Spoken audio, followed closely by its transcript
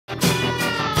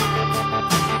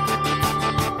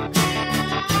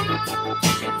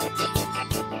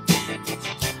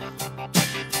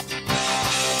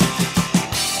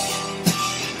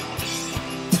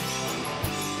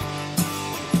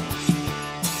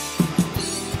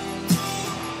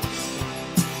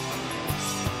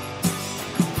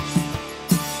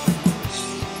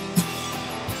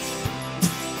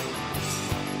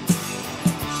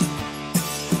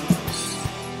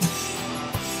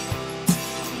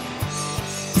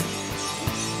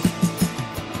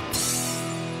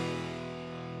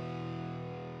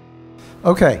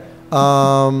Okay,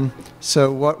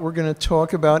 so what we're going to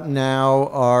talk about now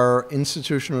are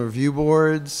institutional review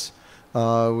boards,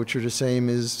 which are the same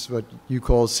as what you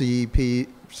call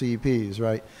CEPs,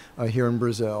 right, here in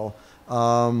Brazil.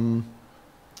 And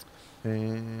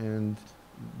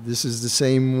this is the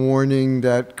same warning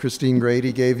that Christine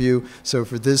Grady gave you. So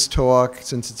for this talk,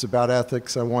 since it's about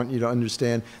ethics, I want you to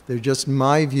understand they're just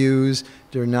my views.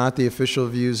 They're not the official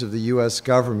views of the U.S.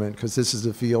 government, because this is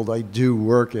the field I do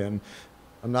work in.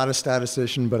 I'm not a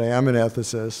statistician, but I am an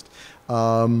ethicist.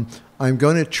 I'm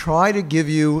going to try to give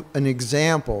you an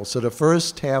example. So the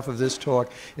first half of this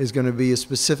talk is going to be a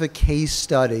specific case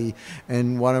study.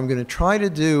 And what I'm going to try to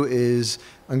do is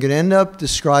I'm going to end up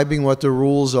describing what the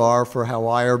rules are for how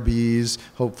IRBs,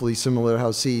 hopefully similar to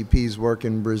how CEPs work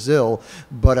in Brazil.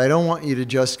 But I don't want you to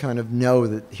just kind of know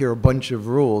that here are a bunch of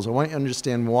rules. I want you to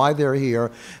understand why they're here.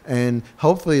 And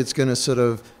hopefully it's going to sort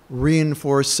of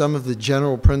reinforce some of the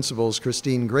general principles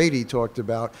Christine Grady talked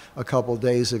about a couple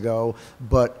days ago,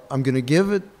 but I'm going to give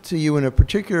it to you in a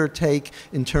particular take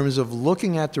in terms of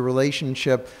looking at the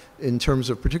relationship, in terms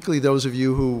of particularly those of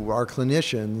you who are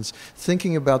clinicians,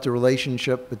 thinking about the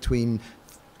relationship between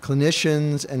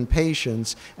clinicians and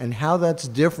patients and how that's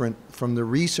different from the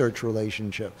research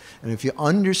relationship. And if you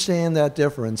understand that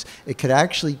difference, it could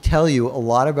actually tell you a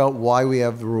lot about why we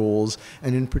have the rules.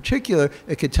 And in particular,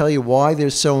 it could tell you why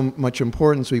there's so much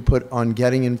importance we put on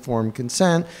getting informed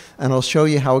consent. And I'll show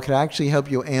you how it could actually help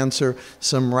you answer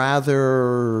some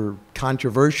rather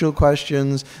controversial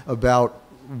questions about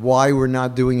why we're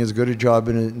not doing as good a job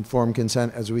in informed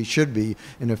consent as we should be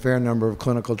in a fair number of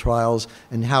clinical trials,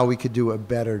 and how we could do a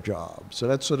better job. So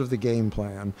that's sort of the game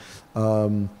plan.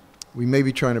 We may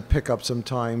be trying to pick up some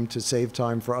time to save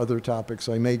time for other topics,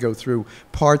 so I may go through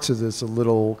parts of this a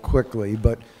little quickly,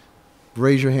 but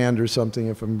raise your hand or something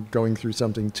if I'm going through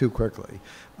something too quickly.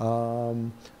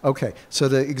 Okay, so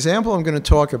the example I'm going to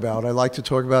talk about, I like to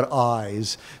talk about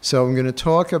eyes. So I'm going to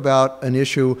talk about an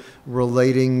issue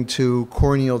relating to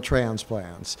corneal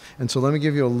transplants. And so let me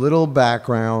give you a little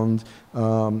background.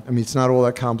 I mean, it's not all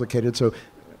that complicated. So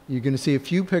you're going to see a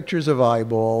few pictures of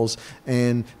eyeballs,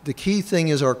 and the key thing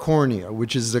is our cornea,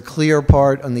 which is the clear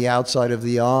part on the outside of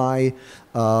the eye.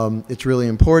 It's really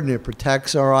important. It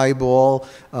protects our eyeball.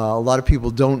 A lot of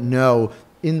people don't know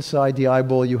inside the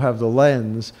eyeball you have the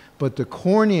lens, but the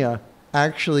cornea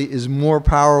actually is more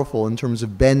powerful in terms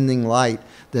of bending light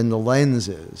than the lens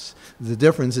is. The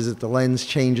difference is that the lens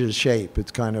changes shape.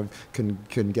 It kind of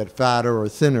can get fatter or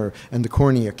thinner, and the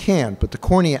cornea can't, but the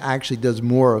cornea actually does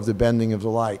more of the bending of the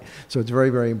light. So it's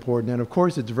very, very important. And of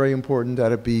course, it's very important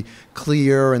that it be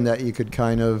clear and that you could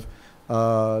kind of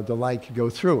the light could go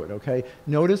through it, okay?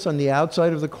 Notice on the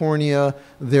outside of the cornea,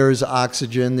 there's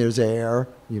oxygen, there's air,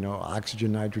 you know,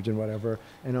 oxygen, nitrogen, whatever.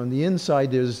 And on the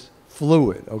inside, there's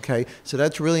fluid, okay? So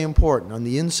that's really important. On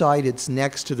the inside, it's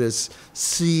next to this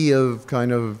sea of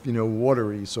kind of, you know,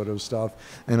 watery sort of stuff.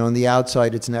 And on the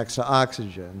outside, it's next to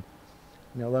oxygen.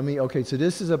 Now okay, so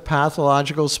this is a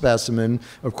pathological specimen.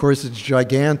 Of course, it's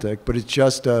gigantic, but it's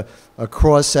just a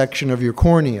cross-section of your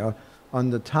cornea. On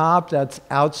the top, that's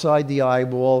outside the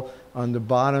eyeball. On the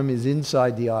bottom is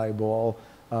inside the eyeball.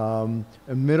 A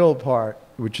middle part,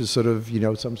 which is sort of, you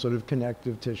know, some sort of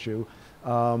connective tissue.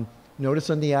 Notice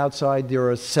on the outside, there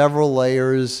are several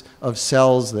layers of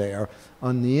cells there.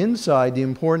 On the inside, the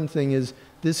important thing is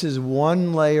this is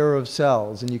one layer of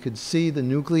cells, and you can see the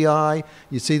nuclei.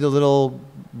 You see the little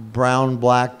brown,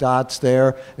 black dots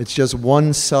there? It's just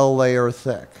one cell layer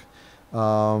thick.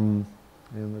 And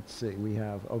let's see, we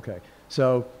have, okay.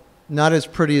 So not as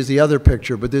pretty as the other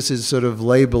picture, but this is sort of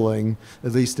labeling,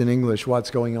 at least in English,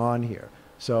 what's going on here.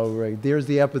 So right, there's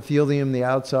the epithelium, the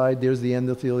outside, there's the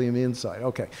endothelium inside.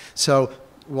 Okay, so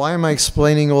why am I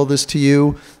explaining all this to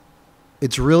you?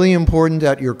 It's really important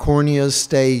that your corneas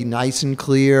stay nice and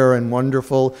clear and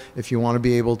wonderful if you want to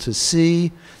be able to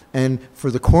see. And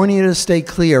for the cornea to stay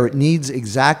clear, it needs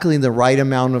exactly the right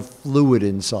amount of fluid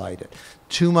inside it.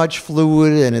 Too much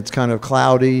fluid and it's kind of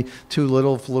cloudy, too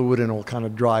little fluid and it'll kind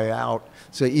of dry out.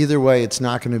 So either way, it's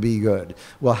not going to be good.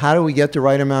 Well, how do we get the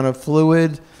right amount of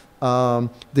fluid?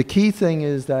 The key thing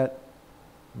is that,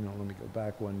 no, let me go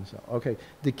back one cell. Okay,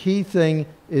 the key thing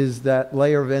is that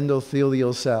layer of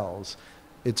endothelial cells.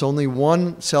 It's only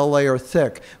one cell layer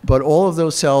thick, but all of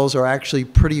those cells are actually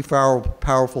pretty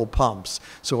powerful pumps.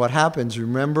 So what happens,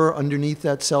 remember underneath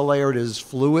that cell layer there's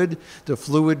fluid. The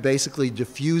fluid basically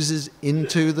diffuses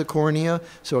into the cornea,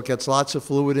 so it gets lots of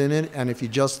fluid in it, and if you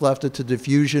just left it to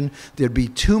diffusion, there'd be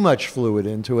too much fluid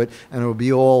into it, and it would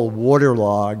be all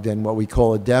waterlogged and what we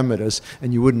call edematous,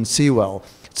 and you wouldn't see well.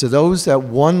 So that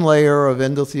one layer of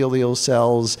endothelial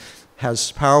cells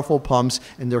has powerful pumps,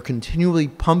 and they're continually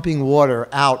pumping water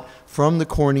out from the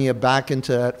cornea back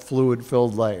into that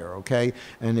fluid-filled layer, okay?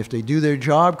 And if they do their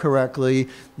job correctly,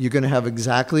 you're going to have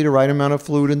exactly the right amount of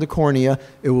fluid in the cornea.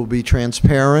 It will be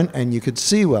transparent, and you could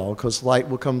see well, because light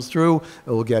will come through, it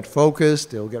will get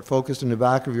focused, it'll get focused in the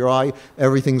back of your eye,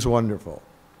 everything's wonderful.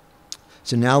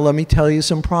 So now let me tell you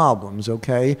some problems,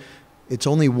 okay? It's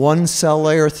only one cell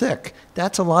layer thick.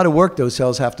 That's a lot of work those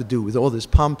cells have to do with all this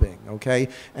pumping, okay?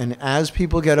 And as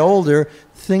people get older,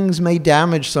 things may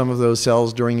damage some of those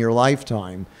cells during your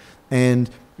lifetime. And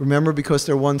remember, because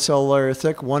they're one cell layer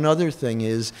thick, one other thing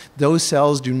is those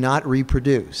cells do not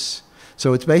reproduce.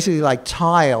 So it's basically like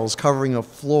tiles covering a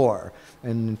floor.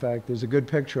 And in fact, there's a good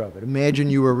picture of it. Imagine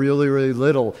you were really, really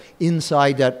little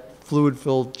inside that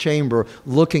fluid-filled chamber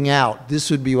looking out.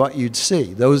 This would be what you'd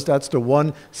see. That's the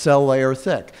one cell layer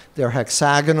thick. They're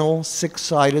hexagonal,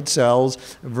 six-sided cells,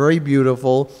 very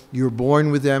beautiful. You're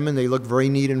born with them and they look very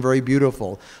neat and very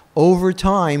beautiful. Over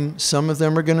time, some of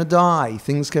them are going to die.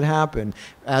 Things could happen.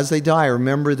 As they die,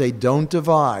 remember, they don't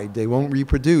divide. They won't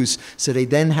reproduce. So they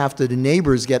then have to, the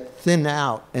neighbors get thinned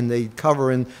out and they cover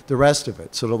in the rest of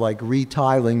it, sort of like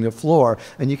retiling the floor.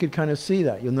 And you could kind of see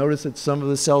that. You'll notice that some of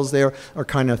the cells there are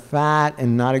kind of fat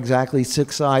and not exactly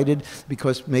six-sided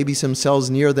because maybe some cells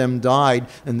near them died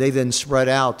and they then spread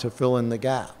out to fill in the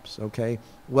gaps, okay?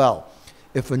 Well,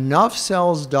 if enough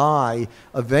cells die,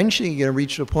 eventually you're going to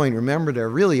reach a point. Remember, they're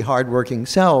really hard-working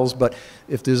cells, but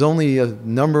if there's only a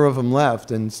number of them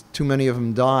left and too many of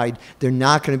them died, they're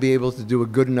not going to be able to do a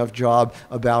good enough job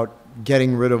about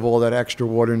getting rid of all that extra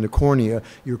water in the cornea.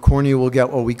 Your cornea will get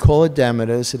what we call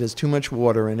edematous. It has too much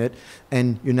water in it,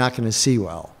 and you're not going to see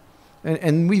well.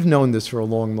 And we've known this for a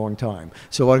long, long time.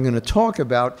 So what I'm going to talk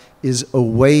about is a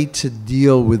way to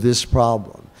deal with this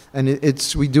problem. And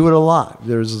we do it a lot.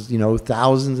 There's, you know,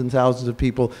 thousands and thousands of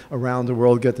people around the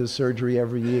world get this surgery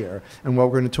every year. And what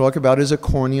we're going to talk about is a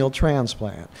corneal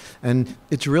transplant. And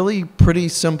it's really pretty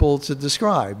simple to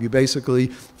describe. You basically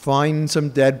find some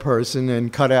dead person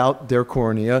and cut out their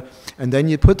cornea. And then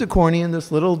you put the cornea in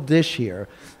this little dish here.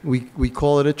 We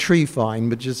call it a tree fine,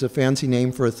 but just a fancy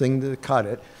name for a thing to cut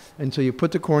it. And so you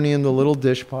put the cornea in the little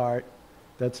dish part.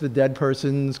 That's the dead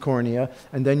person's cornea.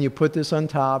 And then you put this on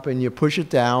top and you push it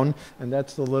down. And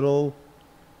that's the little,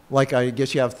 like I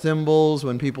guess you have thimbles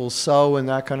when people sew and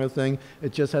that kind of thing.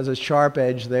 It just has a sharp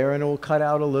edge there and it will cut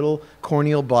out a little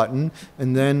corneal button.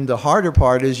 And then the harder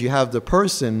part is you have the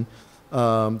person,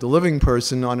 the living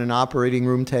person on an operating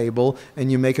room table,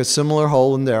 and you make a similar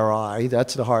hole in their eye.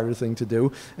 That's the harder thing to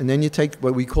do. And then you take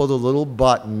what we call the little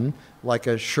button, like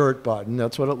a shirt button,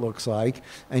 that's what it looks like,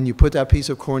 and you put that piece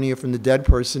of cornea from the dead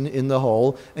person in the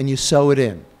hole and you sew it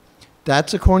in.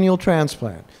 That's a corneal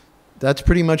transplant. That's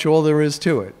pretty much all there is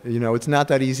to it. You know, it's not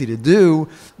that easy to do,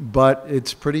 but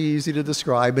it's pretty easy to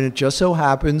describe, and it just so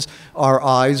happens our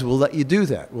eyes will let you do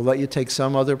that. We'll let you take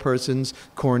some other person's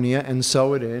cornea and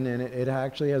sew it in, and it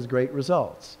actually has great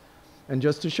results. And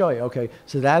just to show you, okay,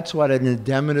 so that's what an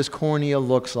edematous cornea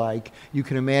looks like. You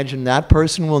can imagine that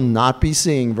person will not be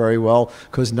seeing very well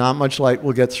because not much light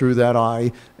will get through that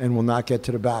eye and will not get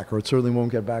to the back, or it certainly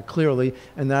won't get back clearly.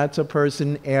 And that's a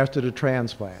person after the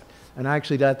transplant. And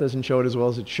actually that doesn't show it as well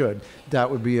as it should.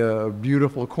 That would be a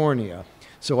beautiful cornea.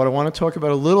 So what I want to talk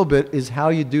about a little bit is how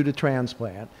you do the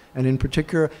transplant, and in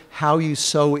particular, how you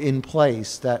sew in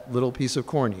place that little piece of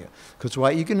cornea. Because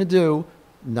what you're going to do,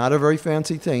 not a very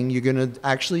fancy thing, you're going to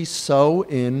actually sew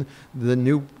in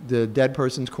the dead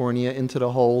person's cornea into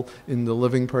the hole in the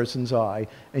living person's eye,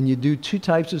 and you do two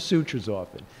types of sutures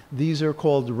often. These are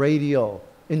called radial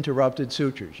interrupted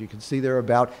sutures. You can see there are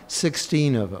about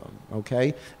 16 of them,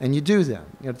 okay? And you do them.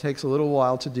 It takes a little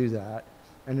while to do that.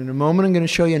 And in a moment, I'm going to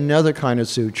show you another kind of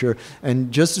suture.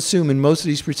 And just assume in most of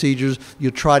these procedures,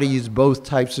 you'll try to use both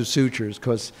types of sutures,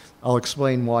 because I'll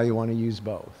explain why you want to use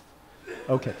both.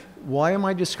 Okay. Why am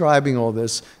I describing all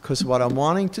this? Because what I'm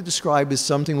wanting to describe is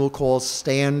something we'll call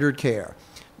standard care.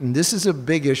 And this is a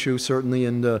big issue, certainly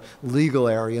in the legal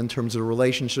area, in terms of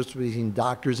relationships between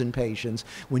doctors and patients.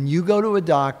 When you go to a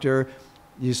doctor,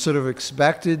 you're sort of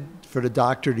expected for the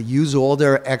doctor to use all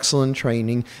their excellent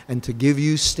training and to give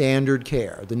you standard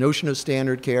care. The notion of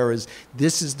standard care is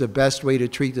this is the best way to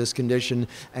treat this condition,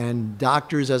 and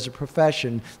doctors as a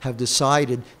profession have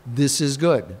decided this is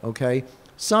good, okay?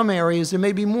 Some areas, there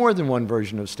may be more than one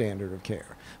version of standard of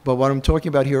care. But what I'm talking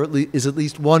about here is at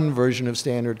least one version of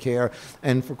standard care.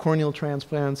 And for corneal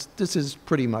transplants, this is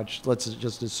pretty much, let's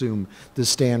just assume, the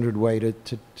standard way to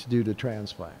do the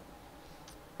transplant.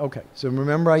 Okay, so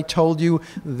remember I told you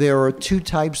there are two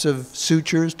types of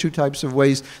sutures, two types of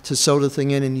ways to sew the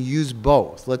thing in, and you use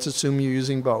both. Let's assume you're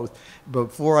using both.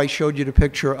 Before I showed you the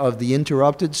picture of the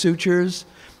interrupted sutures,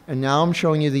 and now I'm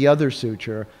showing you the other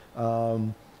suture,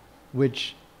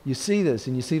 which you see this,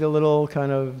 and you see the little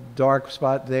kind of dark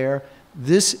spot there.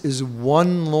 This is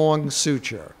one long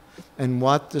suture. And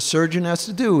what the surgeon has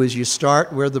to do is you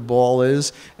start where the ball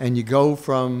is, and you go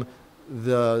from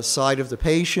the side of the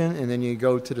patient, and then you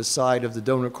go to the side of the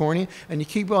donor cornea, and you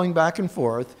keep going back and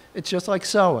forth. It's just like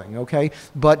sewing, okay?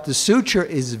 But the suture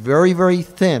is very, very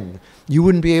thin. You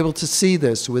wouldn't be able to see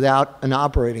this without an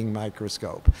operating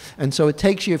microscope. And so it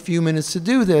takes you a few minutes to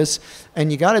do this, and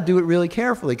you got to do it really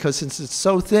carefully, because since it's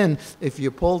so thin, if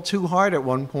you pull too hard at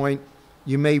one point,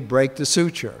 you may break the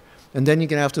suture. And then you're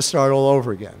going to have to start all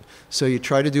over again. So you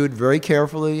try to do it very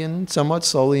carefully and somewhat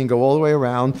slowly and go all the way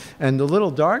around. And the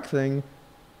little dark thing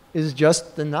is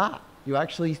just the knot. You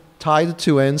actually tie the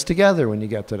two ends together when you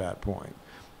get to that point.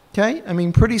 Okay? I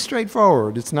mean, pretty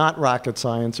straightforward. It's not rocket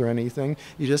science or anything.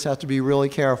 You just have to be really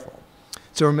careful.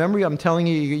 So remember, I'm telling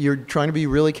you, you're trying to be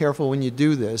really careful when you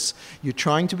do this. You're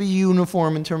trying to be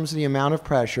uniform in terms of the amount of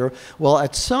pressure. Well,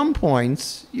 at some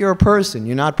points, you're a person.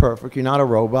 You're not perfect. You're not a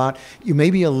robot. You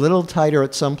may be a little tighter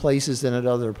at some places than at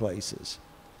other places.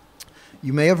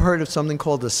 You may have heard of something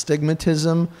called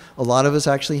astigmatism. A lot of us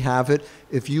actually have it.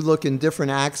 If you look in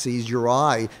different axes, your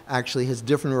eye actually has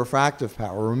different refractive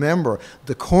power. Remember,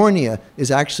 the cornea is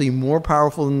actually more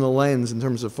powerful than the lens in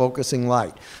terms of focusing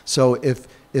light. So if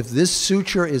this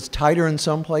suture is tighter in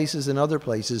some places than other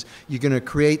places, you're going to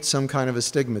create some kind of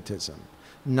astigmatism.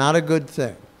 Not a good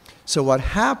thing. So what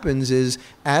happens is,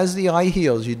 as the eye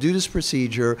heals, you do this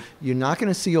procedure, you're not going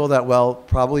to see all that well,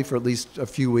 probably for at least a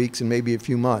few weeks and maybe a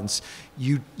few months.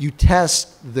 You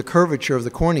test the curvature of the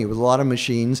cornea with a lot of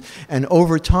machines, and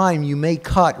over time you may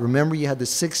cut. Remember, you had the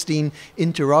 16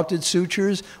 interrupted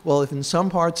sutures? Well, if in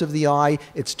some parts of the eye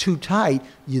it's too tight,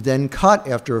 you then cut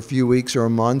after a few weeks or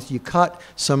a month. You cut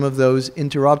some of those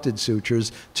interrupted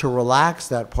sutures to relax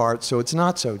that part so it's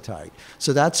not so tight.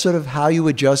 So that's sort of how you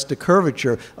adjust the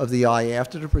curvature of the eye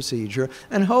after the procedure,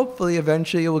 and hopefully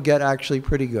eventually it will get actually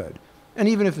pretty good. And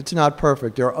even if it's not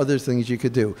perfect, there are other things you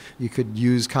could do. You could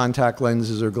use contact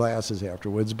lenses or glasses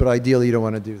afterwards, but ideally you don't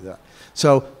want to do that.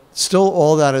 So still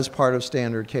all that is part of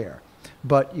standard care.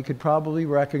 But you could probably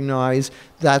recognize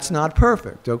that's not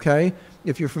perfect, okay?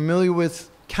 If you're familiar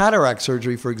with cataract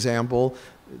surgery, for example,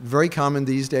 very common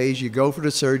these days, you go for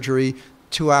the surgery,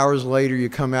 2 hours later you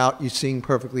come out, you're seeing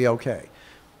perfectly okay.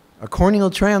 A corneal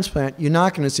transplant, you're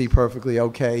not going to see perfectly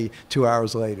okay 2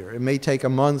 hours later. It may take a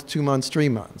month, 2 months, 3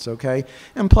 months, okay?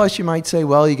 And plus you might say,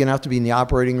 well, you're going to have to be in the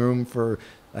operating room for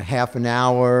a half an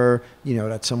hour, you know,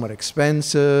 that's somewhat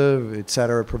expensive, et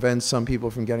cetera. It prevents some people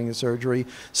from getting the surgery.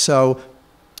 So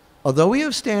although we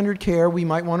have standard care, we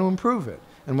might want to improve it.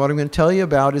 And what I'm going to tell you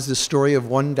about is the story of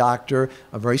one doctor,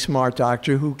 a very smart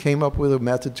doctor, who came up with a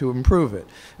method to improve it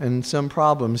and some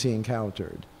problems he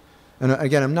encountered. And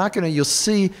again, I'm not going to, you'll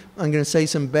see, I'm going to say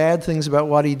some bad things about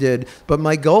what he did, but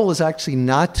my goal is actually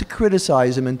not to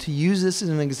criticize him and to use this as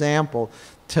an example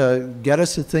to get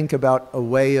us to think about a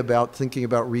way about thinking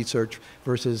about research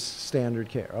versus standard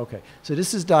care. Okay, so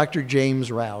this is Dr. James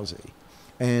Rousey,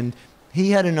 and he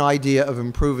had an idea of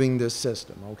improving this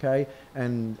system, okay?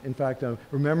 And in fact,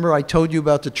 remember I told you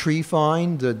about the tree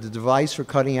find, the device for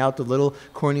cutting out the little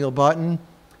corneal button?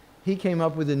 He came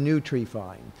up with a new tree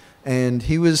find. And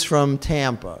he was from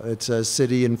Tampa. It's a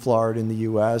city in Florida in the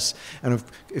U.S. And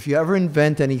if you ever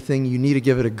invent anything, you need to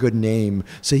give it a good name.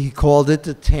 So he called it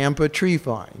the Tampa Tree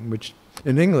Find, which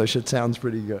in English it sounds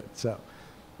pretty good. So,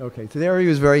 okay, so there he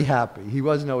was very happy. He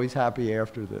wasn't always happy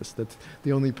after this. That's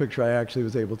the only picture I actually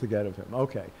was able to get of him.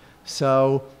 Okay,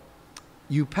 so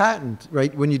you patent,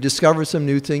 right? When you discover some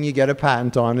new thing, you get a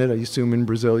patent on it. I assume in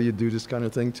Brazil you do this kind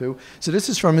of thing too. So this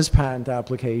is from his patent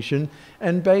application.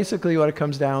 And basically what it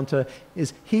comes down to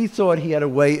is he thought he had a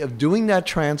way of doing that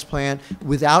transplant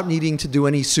without needing to do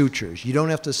any sutures. You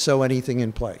don't have to sew anything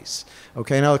in place.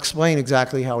 Okay, and I'll explain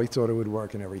exactly how he thought it would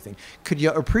work and everything. Could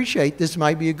you appreciate this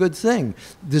might be a good thing?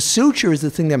 The suture is the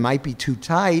thing that might be too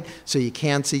tight, so you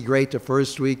can't see great the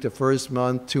first week, the first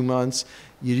month, 2 months.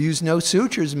 You use no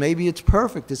sutures, maybe it's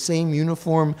perfect, the same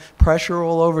uniform pressure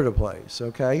all over the place,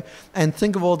 okay? And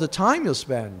think of all the time you'll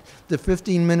spend. The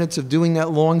 15 minutes of doing that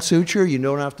long suture, you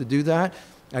don't have to do that.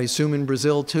 I assume in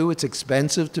Brazil too, it's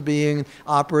expensive to be in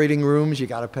operating rooms. You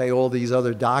got to pay all these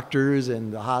other doctors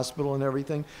and the hospital and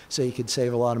everything, so you could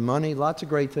save a lot of money. Lots of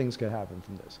great things could happen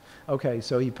from this. Okay,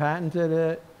 so he patented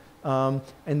it.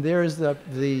 And there's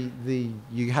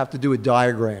you have to do a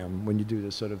diagram when you do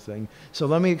this sort of thing. So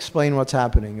let me explain what's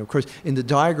happening. Of course, in the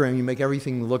diagram, you make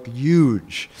everything look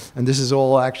huge. And this is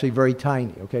all actually very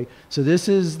tiny, okay? So this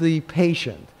is the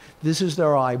patient. This is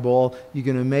their eyeball. You're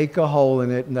going to make a hole in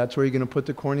it, and that's where you're going to put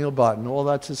the corneal button. All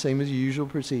that's the same as your usual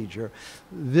procedure.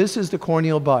 This is the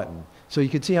corneal button. So you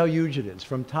can see how huge it is.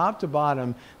 From top to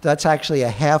bottom, that's actually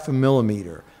a 0.5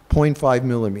 millimeter. 0.5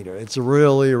 millimeter. It's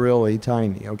really, really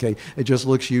tiny, okay? It just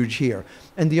looks huge here.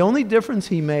 And the only difference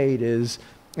he made is,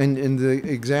 and in the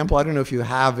example, I don't know if you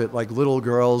have it, like little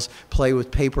girls play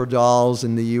with paper dolls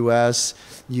in the US.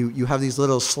 You have these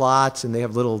little slots and they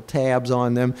have little tabs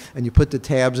on them, and you put the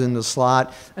tabs in the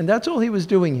slot. And that's all he was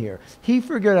doing here. He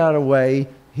figured out a way,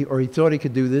 he thought he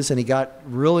could do this, and he got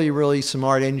really, really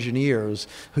smart engineers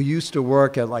who used to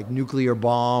work at like nuclear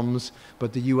bombs,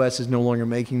 but the US is no longer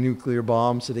making nuclear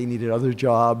bombs, so they needed other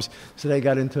jobs. So they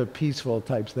got into peaceful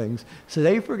types things. So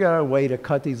they figured out a way to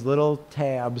cut these little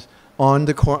tabs on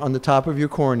the top of your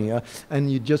cornea, and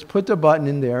you just put the button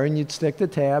in there and you'd stick the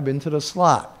tab into the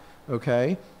slot,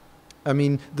 okay? I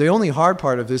mean, the only hard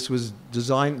part of this was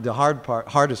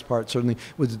hardest part certainly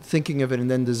was thinking of it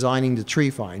and then designing the tree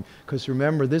find. Because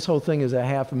remember, this whole thing is a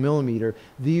 0.5 millimeter.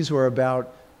 These were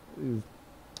about,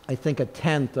 I think,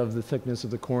 1/10 of the thickness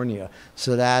of the cornea.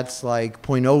 So that's like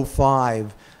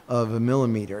 0.05 of a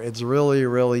millimeter. It's really,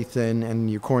 really thin, and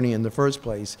your cornea in the first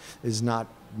place is not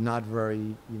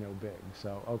very, big.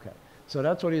 So, okay. So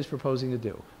that's what he was proposing to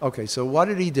do. Okay, so what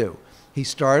did he do? He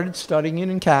started studying it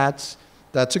in cats.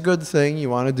 That's a good thing. You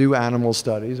want to do animal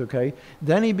studies, okay?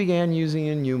 Then he began using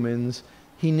it in humans.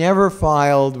 He never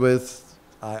filed with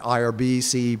IRB,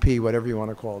 CEP, whatever you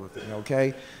want to call the thing,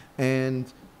 okay? And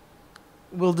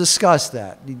we'll discuss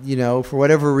that. For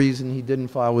whatever reason, he didn't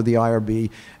file with the IRB.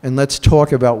 And let's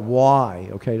talk about why,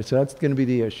 okay? So that's going to be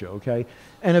the issue, okay?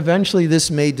 And eventually this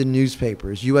made the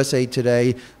newspapers. USA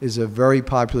Today is a very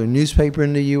popular newspaper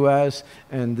in the US,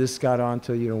 and this got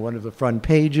onto one of the front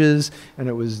pages, and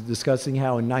it was discussing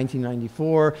how in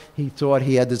 1994 he thought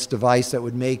he had this device that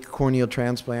would make corneal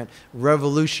transplant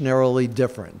revolutionarily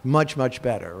different, much, much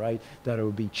better, right? That it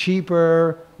would be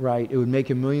cheaper, right? It would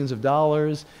make him millions of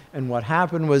dollars. And what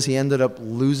happened was he ended up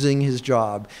losing his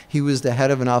job. He was the head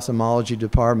of an ophthalmology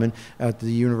department at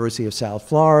the University of South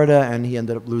Florida, and he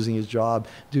ended up losing his job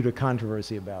due to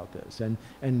controversy about this.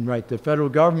 And right, the federal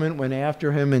government went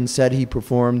after him and said he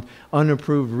performed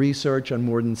unapproved research on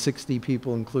more than 60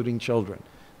 people, including children.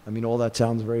 I mean, all that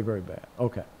sounds very, very bad.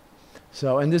 Okay.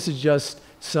 So, and this is just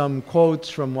some quotes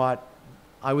from what,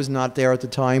 I was not there at the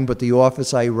time, but the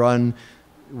office I run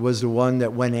was the one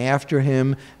that went after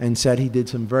him and said he did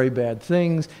some very bad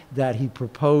things, that he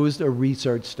proposed a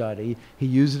research study. He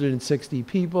used it in 60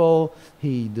 people.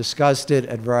 He discussed it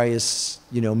at various,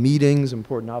 meetings,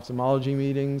 important ophthalmology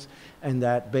meetings, and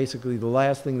that basically the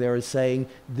last thing there is saying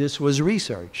this was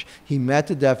research. He met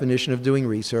the definition of doing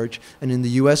research, and in the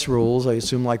US rules, I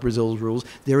assume like Brazil's rules,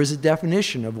 there is a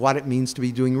definition of what it means to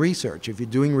be doing research. If you're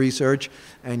doing research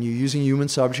and you're using human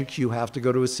subjects, you have to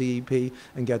go to a CEP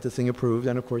and get the thing approved,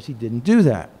 and of course he didn't do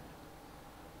that.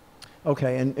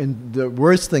 Okay, and the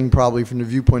worst thing probably from the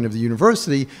viewpoint of the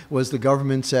university was the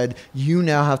government said, you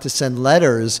now have to send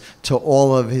letters to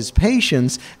all of his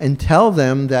patients and tell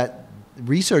them that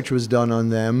research was done on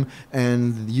them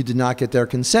and you did not get their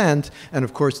consent. And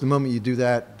of course, the moment you do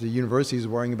that, the university is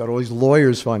worrying about all these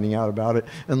lawyers finding out about it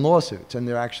and lawsuits. And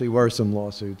there actually were some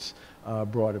lawsuits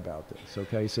brought about this,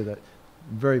 okay? So that,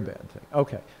 very bad thing.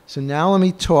 Okay, so now let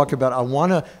me talk about, I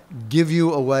want to give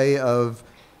you a way of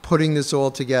putting this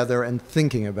all together and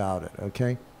thinking about it,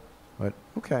 okay? But,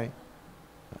 okay.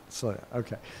 So,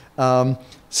 okay.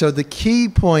 So the key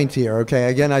point here, okay,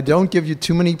 again, I don't give you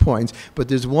too many points, but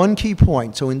there's one key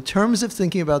point. So in terms of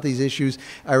thinking about these issues,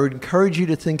 I would encourage you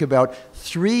to think about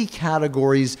 3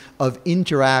 categories of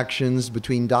interactions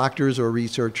between doctors or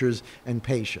researchers and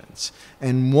patients.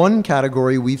 And one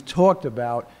category we've talked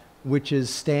about, which is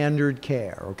standard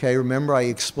care, okay? Remember, I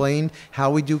explained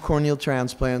how we do corneal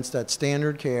transplants, that's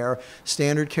standard care.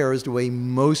 Standard care is the way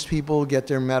most people get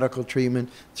their medical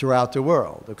treatment throughout the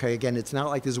world, okay? Again, it's not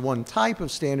like there's one type of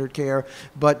standard care,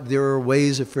 but there are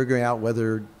ways of figuring out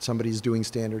whether somebody's doing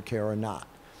standard care or not.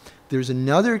 There's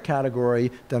another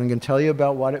category that I'm going to tell you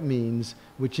about what it means,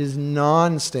 which is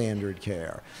non-standard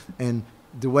care. And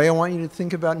the way I want you to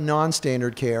think about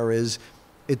non-standard care is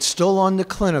it's still on the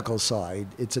clinical side.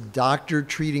 It's a doctor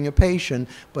treating a patient,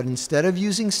 but instead of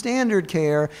using standard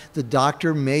care, the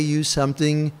doctor may use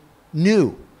something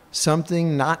new,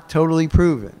 something not totally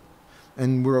proven.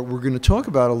 And we're going to talk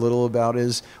about a little about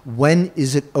is when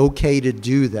is it okay to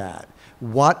do that?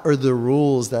 what are the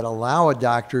rules that allow a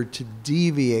doctor to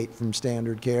deviate from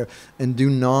standard care and do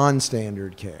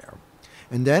non-standard care.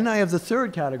 And then I have the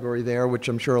third category there, which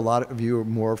I'm sure a lot of you are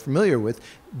more familiar with,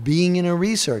 being in a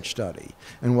research study.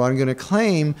 And what I'm going to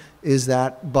claim is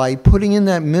that by putting in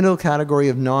that middle category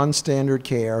of non-standard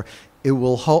care, it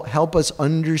will help us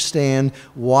understand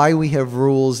why we have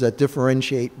rules that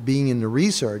differentiate being in the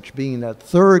research, being in that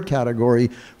third category,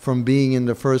 from being in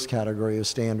the first category of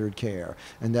standard care.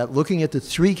 And that looking at the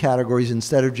three categories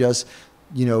instead of just,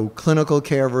 you know, clinical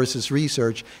care versus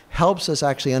research helps us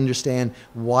actually understand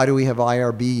why do we have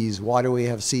IRBs, why do we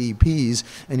have CEPs,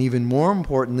 and even more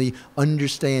importantly,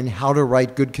 understand how to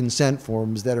write good consent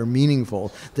forms that are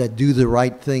meaningful, that do the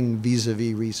right thing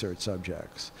vis-a-vis research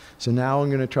subjects. So now I'm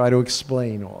going to try to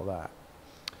explain all that.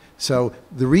 So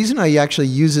the reason I actually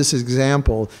use this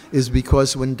example is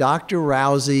because when Dr.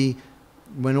 Rousey,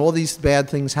 when all these bad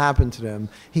things happened to them,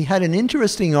 he had an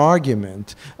interesting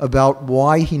argument about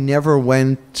why he never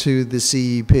went to the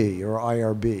CEP or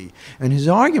IRB. And his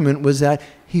argument was that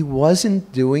he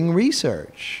wasn't doing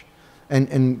research.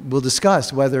 And we'll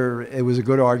discuss whether it was a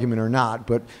good argument or not,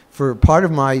 but for part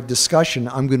of my discussion,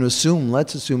 I'm going to assume,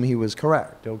 let's assume he was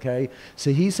correct, okay?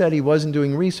 So he said he wasn't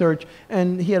doing research,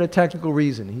 and he had a technical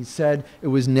reason. He said it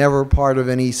was never part of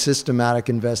any systematic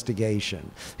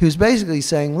investigation. He was basically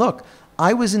saying, look,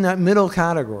 I was in that middle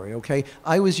category, okay?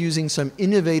 I was using some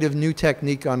innovative new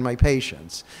technique on my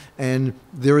patients. And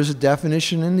there is a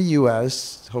definition in the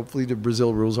US, hopefully the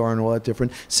Brazil rules aren't all that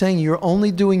different, saying you're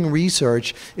only doing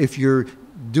research if you're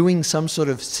doing some sort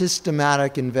of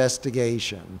systematic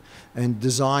investigation and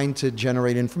designed to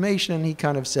generate information. And he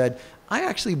kind of said, I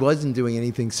actually wasn't doing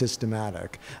anything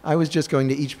systematic. I was just going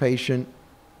to each patient.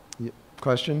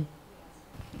 Question?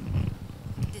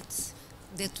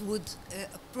 That would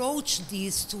approach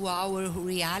this to our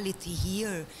reality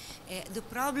here. The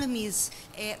problem is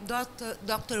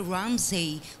Dr.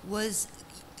 Ramsey was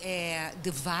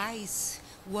device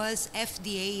was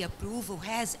FDA approval,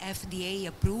 has FDA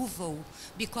approval,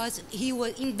 because he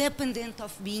was independent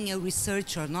of being a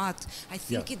researcher or not. I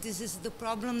think this is the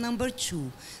problem number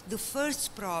two. The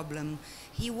first problem,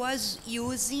 he was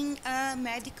using a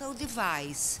medical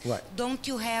device. Right. Don't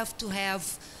you have to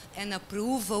have an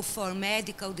approval for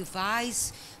medical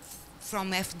device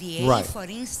from FDA, right, for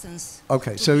instance?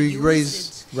 Okay, so you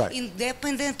raise, right,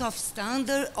 independent of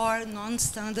standard or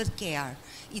non-standard care.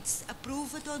 It's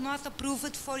approved or not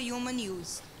approved for human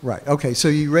use. Right, okay, so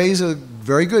you raise a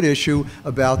very good issue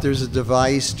about there's a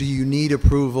device, do you need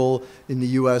approval in the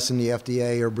US and the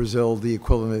FDA, or Brazil, the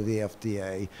equivalent of the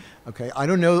FDA? Okay, I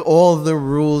don't know all of the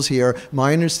rules here.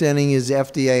 My understanding is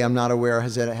FDA, I'm not aware,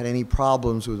 has had any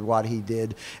problems with what he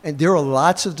did. And there are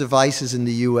lots of devices in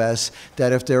the US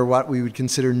that if they're what we would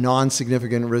consider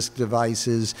non-significant risk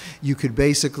devices, you could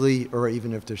basically, or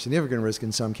even if they're significant risk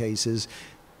in some cases,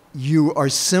 you are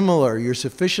similar, you're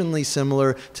sufficiently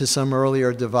similar to some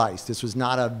earlier device. This was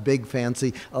not a big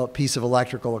fancy piece of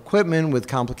electrical equipment with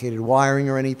complicated wiring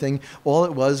or anything. All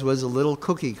it was a little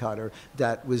cookie cutter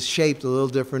that was shaped a little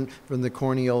different from the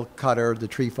corneal cutter, the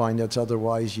tree fine that's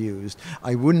otherwise used.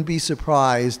 I wouldn't be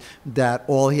surprised that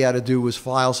all he had to do was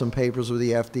file some papers with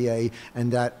the FDA,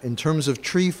 and that in terms of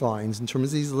tree fines, in terms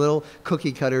of these little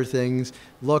cookie cutter things,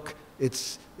 look,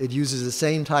 it uses the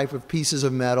same type of pieces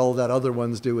of metal that other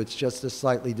ones do. It's just a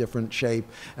slightly different shape,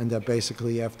 and that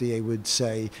basically FDA would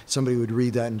say, somebody would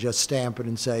read that and just stamp it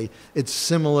and say, it's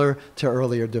similar to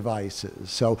earlier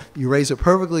devices. So you raise a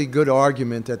perfectly good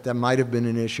argument that that might have been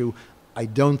an issue. I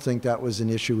don't think that was an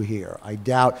issue here. I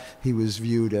doubt he was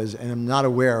viewed as, and I'm not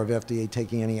aware of FDA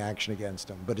taking any action against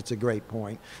him, but it's a great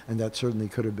point, and that certainly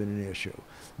could have been an issue.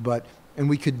 And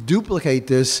we could duplicate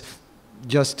this.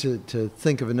 Just to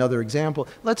think of another example,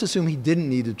 let's assume he didn't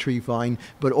need a tree fine,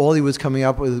 but all he was coming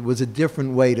up with was a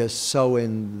different way to sew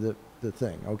in the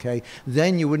thing, okay?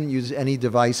 Then you wouldn't use any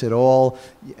device at all,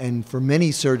 and for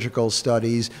many surgical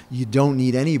studies, you don't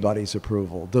need anybody's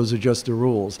approval. Those are just the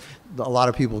rules. A lot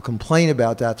of people complain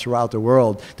about that throughout the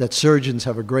world, that surgeons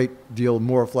have a great deal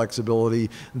more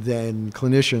flexibility than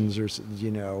clinicians or,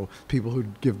 you know, people who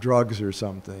give drugs or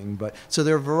something. But so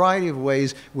there are a variety of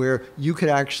ways where you could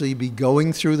actually be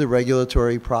going through the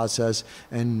regulatory process,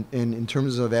 and in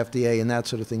terms of FDA and that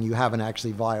sort of thing, you haven't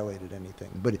actually violated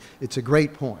anything. But it's a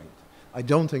great point. I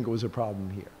don't think it was a problem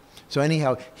here. So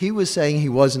anyhow, he was saying he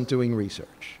wasn't doing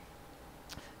research.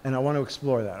 And I want to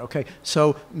explore that. Okay,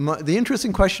 so the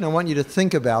interesting question I want you to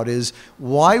think about is,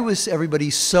 why was everybody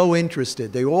so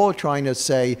interested? They were all trying to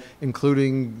say,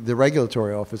 including the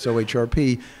regulatory office,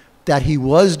 OHRP, that he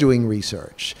was doing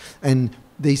research. And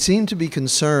they seem to be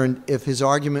concerned if his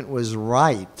argument was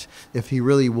right, if he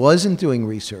really wasn't doing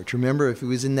research. Remember, if he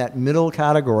was in that middle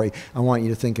category, I want you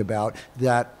to think about,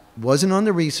 that wasn't on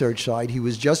the research side, he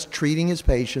was just treating his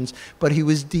patients, but he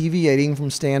was deviating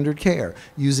from standard care,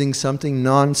 using something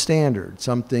non-standard,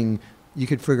 something, you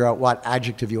could figure out what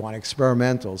adjective you want,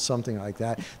 experimental, something like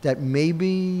that, that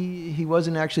maybe he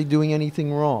wasn't actually doing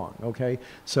anything wrong, okay?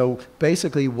 So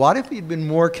basically, what if he'd been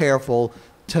more careful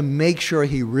to make sure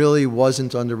he really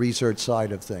wasn't on the research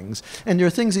side of things? And there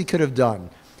are things he could have done.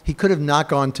 He could have not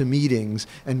gone to meetings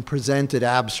and presented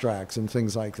abstracts and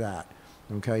things like that,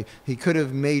 okay? He could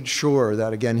have made sure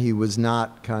that, again, he was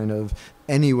not kind of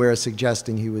anywhere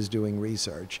suggesting he was doing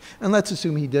research. And let's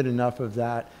assume he did enough of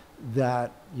that,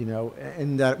 you know,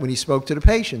 and that when he spoke to the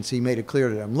patients, he made it clear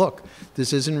to them, look,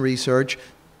 this isn't research.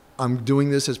 I'm doing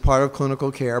this as part of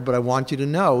clinical care, but I want you to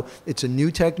know it's a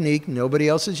new technique. Nobody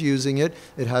else is using it.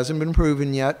 It hasn't been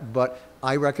proven yet, but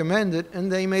I recommend it.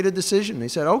 And they made a decision. They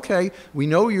said, okay, we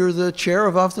know you're the chair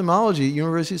of ophthalmology at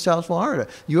University of South Florida.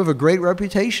 You have a great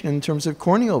reputation in terms of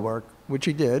corneal work, which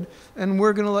he did, and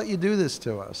we're going to let you do this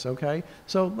to us, okay?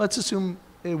 So let's assume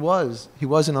he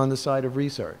wasn't on the side of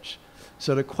research.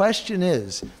 So the question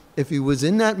is, if he was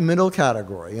in that middle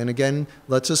category, and again,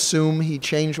 let's assume he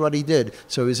changed what he did,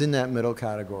 so he's in that middle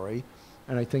category,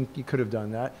 and I think he could have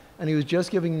done that, and he was just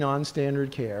giving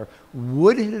non-standard care,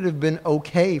 would it have been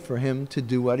okay for him to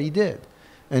do what he did?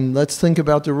 And let's think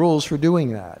about the rules for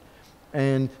doing that.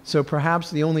 And so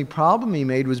perhaps the only problem he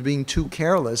made was being too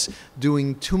careless,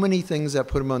 doing too many things that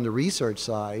put him on the research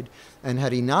side. And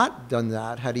had he not done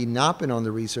that, had he not been on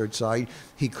the research side,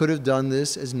 he could have done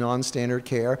this as non-standard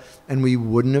care and we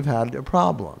wouldn't have had a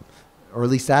problem. Or at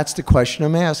least that's the question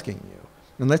I'm asking you.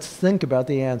 And let's think about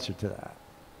the answer to that.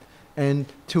 And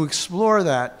to explore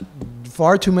that,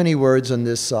 far too many words on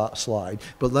this slide,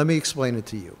 but let me explain it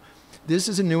to you. This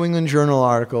is a New England Journal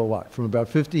article, from about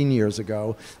 15 years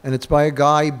ago, and it's by a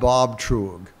guy, Bob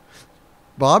Truog.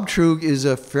 Bob Truog is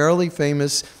a fairly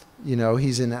famous, you know,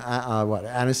 he's an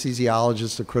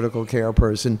anesthesiologist, a critical care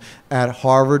person at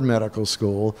Harvard Medical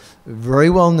School, very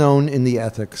well known in the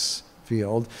ethics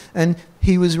field. And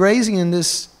he was raising in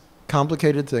this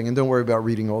complicated thing, and don't worry about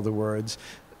reading all the words,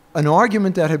 an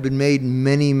argument that had been made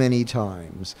many, many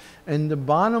times. And the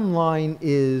bottom line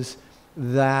is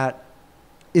that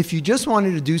if you just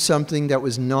wanted to do something that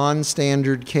was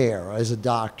non-standard care as a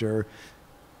doctor,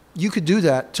 you could do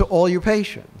that to all your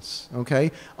patients,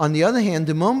 okay? On the other hand,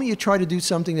 the moment you try to do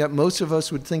something that most of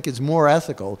us would think is more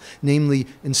ethical, namely,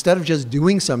 instead of just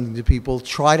doing something to people,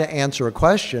 try to answer a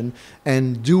question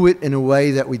and do it in a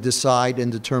way that we decide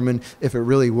and determine if it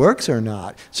really works or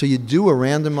not. So you do a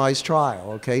randomized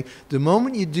trial, okay? The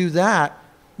moment you do that,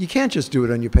 you can't just do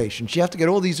it on your patients. You have to get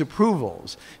all these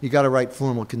approvals. You got to write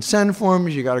formal consent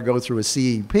forms. You got to go through a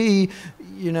CEP.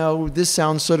 You know, this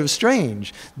sounds sort of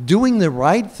strange. Doing the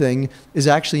right thing is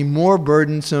actually more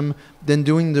burdensome than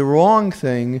doing the wrong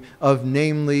thing of,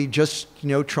 namely, just, you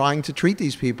know, trying to treat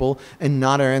these people and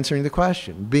not answering the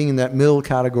question, being in that middle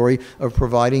category of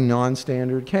providing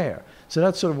non-standard care. So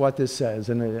that's sort of what this says,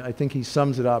 and I think he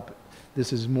sums it up.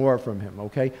 This is more from him,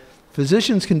 okay?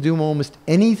 Physicians can do almost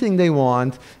anything they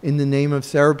want in the name of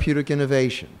therapeutic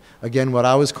innovation. Again, what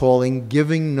I was calling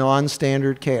giving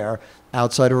non-standard care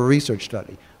outside of a research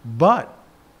study. But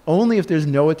only if there's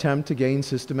no attempt to gain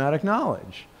systematic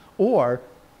knowledge. Or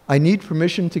I need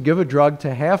permission to give a drug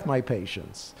to half my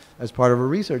patients as part of a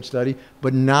research study,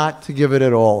 but not to give it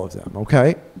at all of them,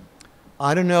 okay?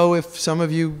 I don't know if some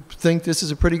of you think this is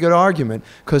a pretty good argument,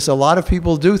 because a lot of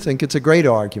people do think it's a great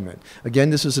argument. Again,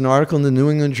 this was an article in the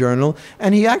New England Journal,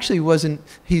 and he actually wasn't,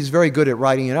 he's very good at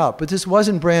writing it up, but this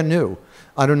wasn't brand new.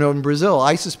 I don't know in Brazil.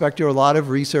 I suspect there are a lot of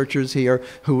researchers here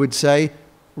who would say,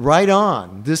 right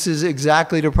on, this is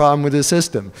exactly the problem with the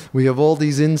system. We have all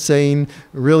these insane,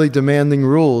 really demanding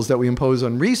rules that we impose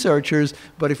on researchers,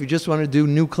 but if you just want to do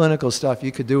new clinical stuff,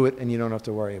 you could do it and you don't have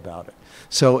to worry about it.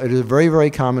 So it is a very,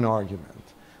 very common argument.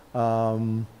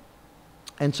 And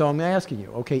so I'm asking you,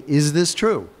 okay, is this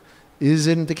true?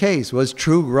 Isn't the case? Was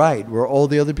Truog right? Were all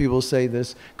the other people say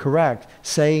this correct?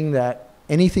 Saying that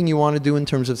anything you want to do in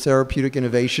terms of therapeutic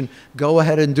innovation, go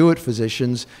ahead and do it,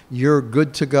 physicians. You're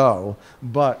good to go.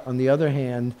 But on the other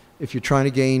hand, if you're trying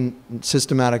to gain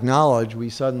systematic knowledge, we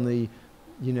suddenly,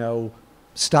 you know,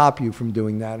 stop you from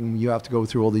doing that, and you have to go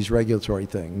through all these regulatory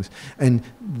things. And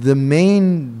the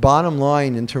main bottom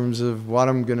line in terms of what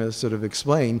I'm going to sort of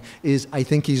explain is I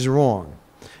think he's wrong.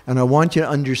 And I want you to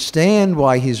understand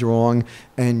why he's wrong,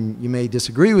 and you may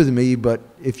disagree with me, but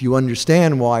if you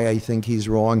understand why I think he's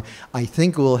wrong, I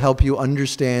think it will help you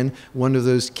understand one of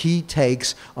those key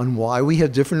takes on why we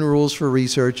have different rules for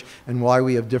research and why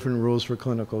we have different rules for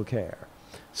clinical care.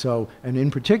 So, and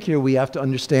in particular, we have to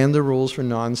understand the rules for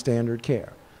non-standard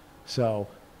care. So,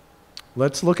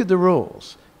 let's look at the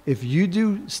rules. If you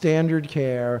do standard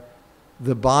care,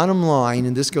 the bottom line,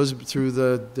 and this goes through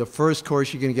the first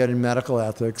course you're going to get in medical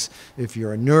ethics, if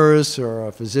you're a nurse or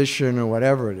a physician or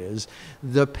whatever it is,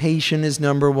 the patient is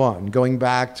number one. Going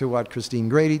back to what Christine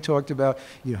Grady talked about,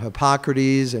 you know,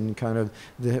 Hippocrates and kind of,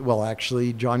 well,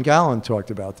 actually, John Gallen talked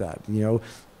about that. You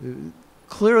know,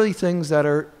 clearly things that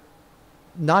are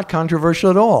not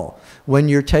controversial at all. When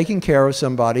you're taking care of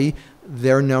somebody,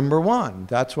 they're number one.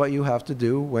 That's what you have to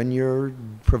do when you're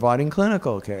providing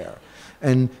clinical care.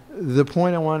 And the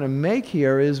point I want to make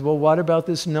here is, well, what about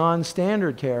this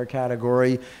non-standard care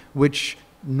category, which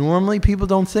normally people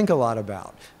don't think a lot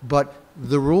about? But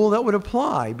the rule that would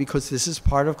apply, because this is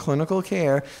part of clinical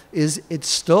care, is it's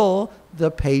still the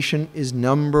patient is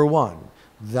number one.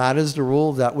 That is the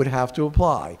rule that would have to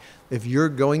apply. If you're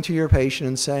going to your patient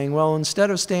and saying, well,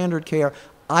 instead of standard care,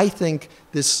 I think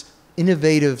this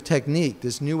innovative technique,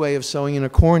 this new way of sewing in a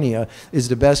cornea is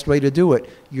the best way to do it,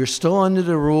 you're still under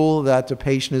the rule that the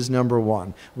patient is number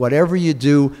one. Whatever you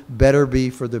do better be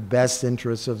for the best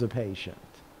interests of the patient.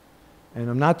 And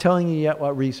I'm not telling you yet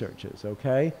what research is,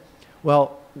 okay?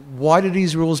 Well, why do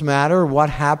these rules matter? What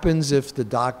happens if the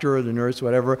doctor or the nurse,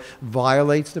 whatever,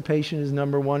 violates the patient is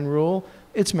number one rule?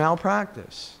 It's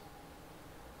malpractice.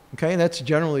 Okay, that's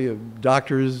generally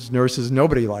doctors, nurses,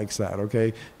 nobody likes that,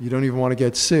 okay? You don't even want to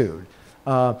get sued.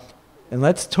 And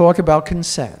let's talk about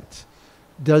consent.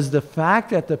 Does the fact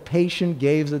that the patient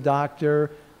gave the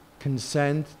doctor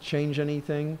consent change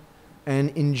anything?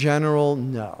 And in general,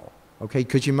 no. Okay,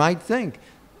 because you might think,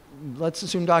 let's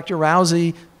assume Dr.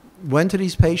 Rousey went to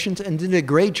these patients and did a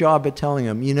great job at telling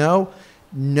them, you know,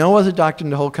 no other doctor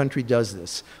in the whole country does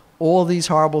this. All these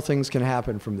horrible things can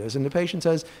happen from this. And the patient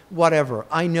says, whatever,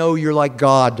 I know you're like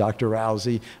God, Dr.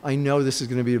 Rousey. I know this is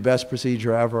going to be the best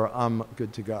procedure ever. I'm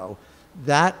good to go.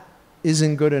 That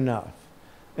isn't good enough.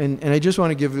 And I just want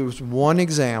to give this one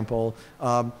example.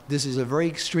 This is a very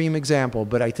extreme example,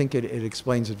 but I think it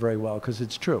explains it very well because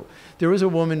it's true. There was a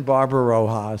woman, Barbara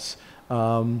Rojas.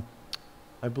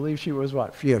 I believe she was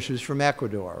what? Yeah, she was from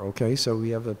Ecuador, okay? So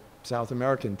we have a South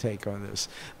American take on this.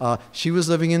 She was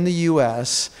living in the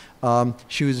U.S.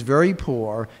 She was very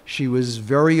poor. She was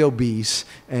very obese,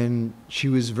 and she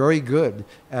was very good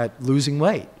at losing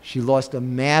weight. She lost a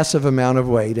massive amount of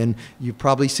weight, and you've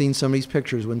probably seen some of these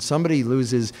pictures. When somebody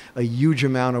loses a huge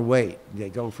amount of weight, they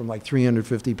go from like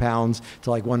 350 pounds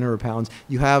to like 100 pounds,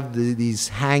 you have these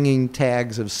hanging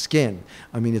tags of skin.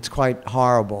 I mean, it's quite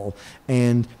horrible.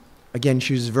 And again,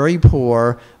 she was very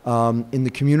poor. In the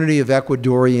community of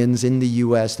Ecuadorians in the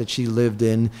U.S. that she lived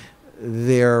in,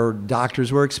 their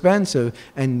doctors were expensive,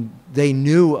 and they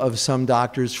knew of some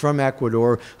doctors from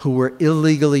Ecuador who were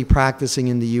illegally practicing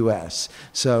in the U.S.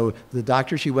 So the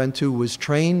doctor she went to was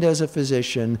trained as a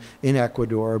physician in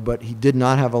Ecuador, but he did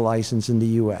not have a license in the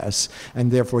U.S., and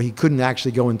therefore he couldn't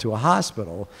actually go into a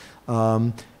hospital.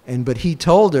 But he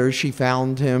told her, she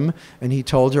found him, and he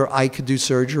told her, I could do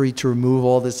surgery to remove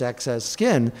all this excess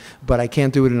skin, but I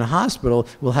can't do it in a hospital.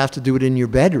 We'll have to do it in your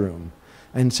bedroom.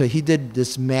 And so he did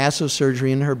this massive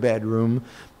surgery in her bedroom.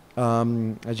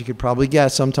 As you could probably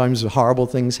guess, sometimes horrible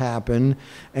things happen.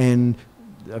 And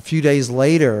a few days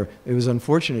later, it was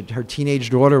unfortunate, her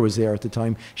teenage daughter was there at the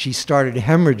time. She started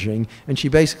hemorrhaging, and she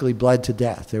basically bled to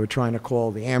death. They were trying to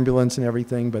call the ambulance and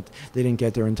everything, but they didn't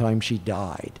get there in time. She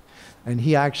died. And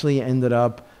he actually ended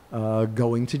up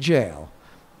going to jail.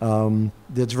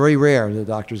 That's very rare that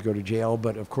doctors go to jail,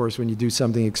 but of course when you do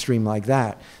something extreme like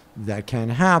that, that can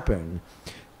happen.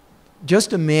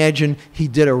 Just imagine he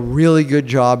did a really good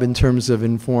job in terms of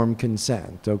informed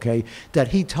consent, okay? That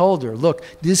he told her, look,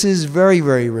 this is very,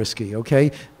 very risky,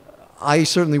 okay? I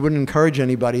certainly wouldn't encourage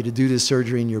anybody to do this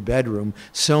surgery in your bedroom.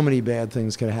 So many bad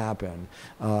things could happen.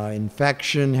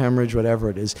 Infection, hemorrhage, whatever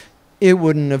it is. It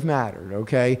wouldn't have mattered,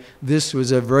 okay? This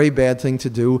was a very bad thing to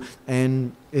do,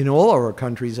 and in all our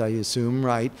countries, I assume,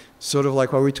 right, sort of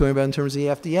like what we're talking about in terms of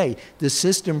the FDA, the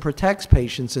system protects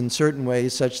patients in certain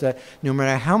ways such that no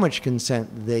matter how much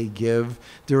consent they give,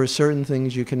 there are certain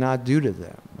things you cannot do to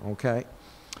them, okay?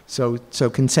 So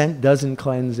consent doesn't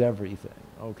cleanse everything,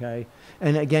 okay?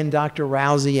 And again, Dr.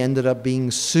 Rousey ended up being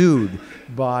sued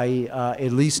by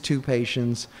at least 2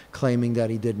 patients claiming that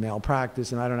he did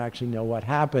malpractice, and I don't actually know what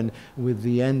happened with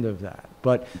the end of that.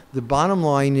 But the bottom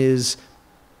line is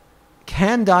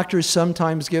Can doctors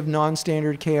sometimes give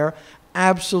non-standard care?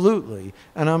 Absolutely.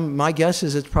 And my guess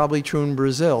is it's probably true in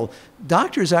Brazil.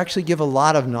 Doctors actually give a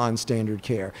lot of non-standard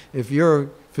care. If you're a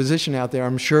physician out there,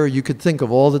 I'm sure you could think of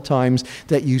all the times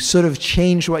that you sort of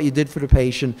changed what you did for the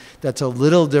patient that's a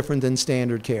little different than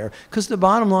standard care. Because the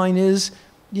bottom line is,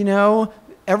 you know,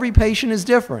 every patient is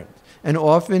different. And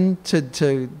often to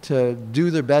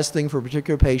do the best thing for a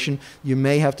particular patient, you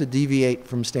may have to deviate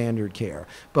from standard care.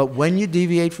 But when you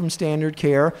deviate from standard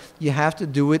care, you have to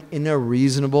do it in a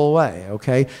reasonable way,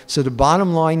 okay? So the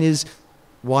bottom line is,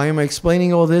 why am I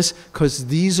explaining all this? Because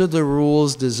these are the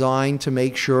rules designed to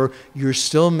make sure you're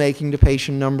still making the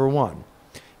patient number one.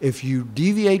 If you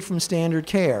deviate from standard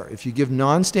care, if you give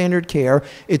non-standard care,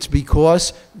 it's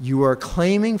because you are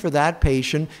claiming for that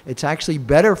patient it's actually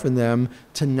better for them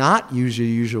to not use your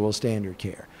usual standard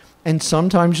care. And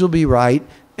sometimes you'll be right,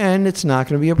 and it's not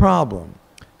going to be a problem.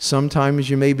 Sometimes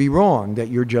you may be wrong, that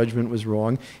your judgment was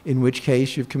wrong, in which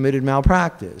case you've committed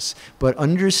malpractice. But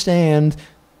understand,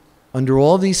 under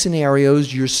all these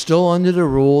scenarios, you're still under the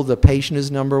rule the patient is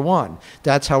number one.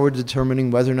 That's how we're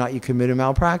determining whether or not you committed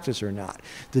malpractice or not.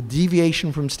 The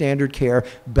deviation from standard care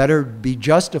better be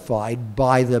justified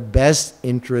by the best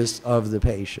interest of the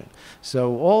patient.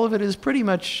 So all of it is pretty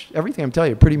much, everything I'm telling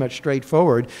you, pretty much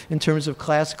straightforward in terms of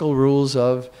classical rules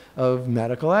of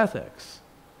medical ethics.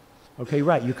 Okay,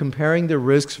 right, you're comparing the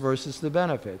risks versus the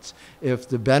benefits. If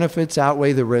the benefits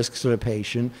outweigh the risks to the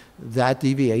patient, that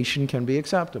deviation can be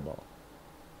acceptable.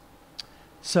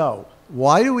 So,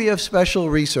 why do we have special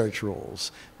research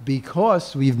rules?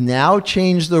 Because we've now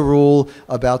changed the rule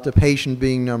about the patient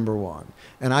being number one.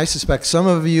 And I suspect some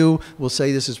of you will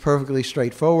say this is perfectly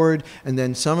straightforward, and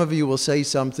then some of you will say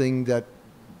something that,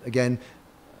 again,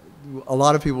 a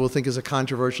lot of people will think is a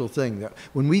controversial thing. That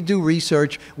when we do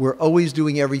research, we're always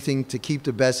doing everything to keep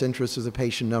the best interest of the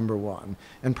patient number one.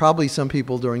 And probably some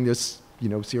people during this, you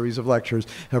know, series of lectures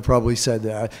have probably said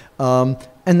that.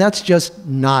 And that's just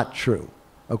not true.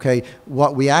 Okay,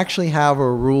 what we actually have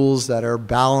are rules that are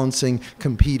balancing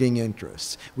competing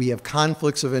interests. We have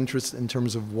conflicts of interest in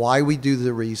terms of why we do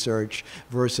the research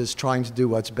versus trying to do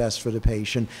what's best for the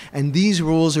patient. And these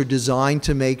rules are designed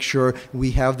to make sure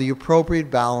we have the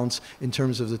appropriate balance in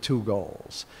terms of the two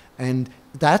goals. And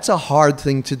that's a hard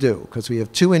thing to do because we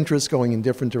have two interests going in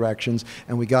different directions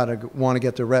and we want to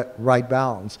get the right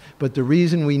balance. But the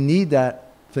reason we need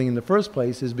that thing in the first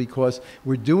place is because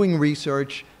we're doing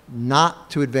research not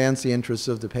to advance the interests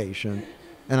of the patient.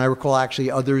 And I recall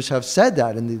actually others have said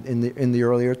that in the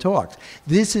earlier talks.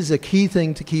 This is a key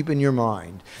thing to keep in your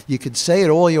mind. You could say it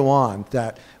all you want,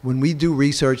 that when we do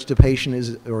research, the patient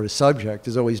is, or the subject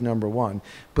is always number one.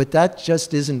 But that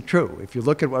just isn't true. If you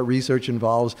look at what research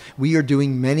involves, we are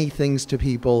doing many things to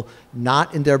people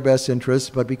not in their best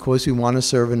interest, but because we want to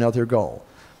serve another goal.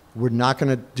 We're not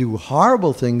going to do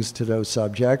horrible things to those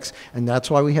subjects, and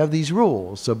that's why we have these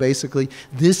rules. So basically,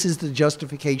 this is the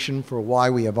justification for why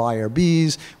we have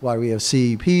IRBs, why we have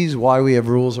CEPs, why we have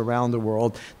rules around the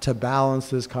world to balance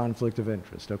this conflict of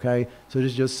interest, okay? So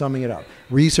this is just summing it up.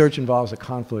 Research involves a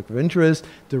conflict of interest.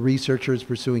 The researcher is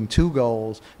pursuing two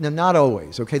goals. Now, not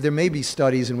always, okay? There may be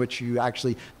studies in which you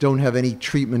actually don't have any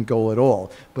treatment goal at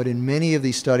all, but in many of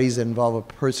these studies that involve a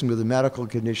person with a medical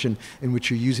condition in which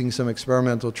you're using some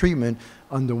experimental treatment,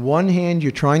 on the one hand,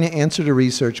 you're trying to answer the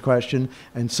research question,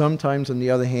 and sometimes on the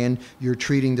other hand, you're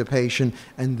treating the patient,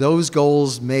 and those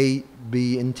goals may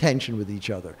be in tension with each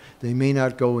other. They may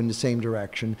not go in the same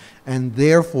direction, and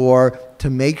therefore, to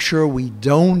make sure we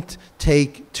don't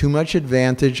take too much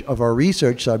advantage of our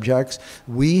research subjects,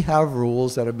 we have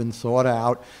rules that have been thought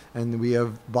out, and we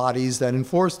have bodies that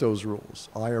enforce those rules,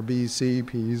 IRBs,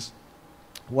 CEPs,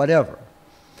 whatever.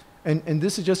 And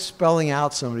this is just spelling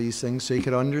out some of these things so you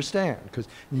can understand, because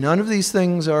none of these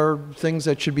things are things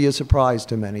that should be a surprise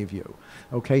to many of you.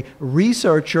 Okay?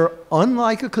 Researcher,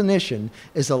 unlike a clinician,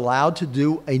 is allowed to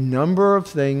do a number of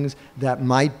things that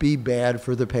might be bad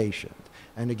for the patient.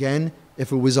 And again,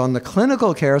 if it was on the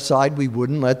clinical care side, we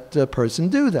wouldn't let the person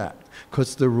do that,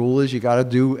 because the rule is you got to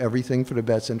do everything for the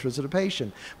best interest of the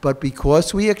patient. But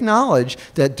because we acknowledge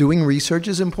that doing research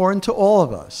is important to all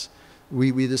of us,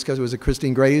 we discussed, it was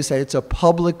Christine Grady who said it's a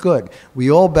public good.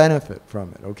 We all benefit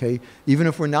from it, okay? Even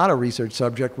if we're not a research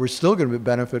subject, we're still going to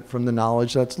benefit from the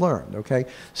knowledge that's learned, okay?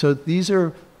 So these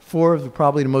are four of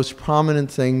probably the most prominent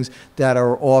things that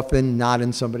are often not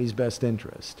in somebody's best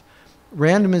interest.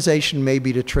 Randomization may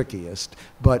be the trickiest,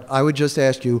 but I would just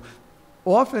ask you,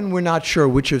 often we're not sure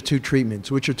which of two treatments,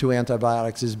 which of two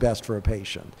antibiotics is best for a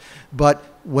patient. But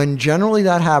when generally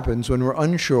that happens, when we're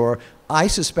unsure, I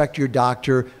suspect your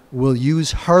doctor will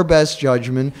use her best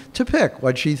judgment to pick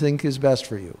what she thinks is best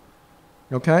for you.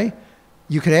 Okay?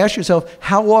 You could ask yourself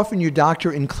how often your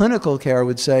doctor in clinical care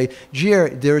would say, gee,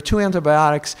 there are 2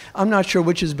 antibiotics, I'm not sure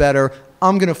which is better,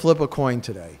 I'm going to flip a coin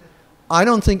today. I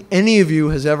don't think any of you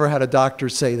has ever had a doctor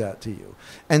say that to you.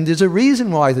 And there's a reason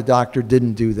why the doctor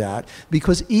didn't do that,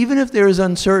 because even if there is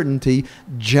uncertainty,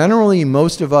 generally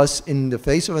most of us in the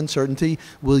face of uncertainty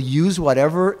will use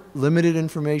whatever limited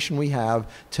information we have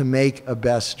to make a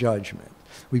best judgment.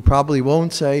 We probably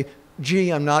won't say,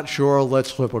 gee, I'm not sure,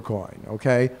 let's flip a coin,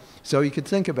 okay? So you could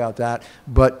think about that,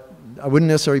 but I wouldn't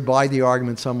necessarily buy the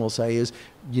argument some will say is,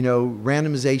 you know,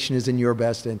 randomization is in your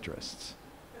best interests,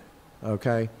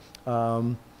 okay?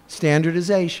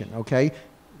 Standardization, okay?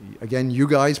 Again, you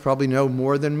guys probably know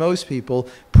more than most people,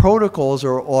 protocols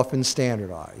are often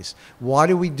standardized. Why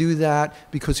do we do that?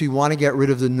 Because we want to get rid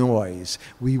of the noise.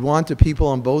 We want the people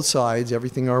on both sides,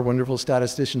 everything our wonderful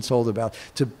statisticians told about,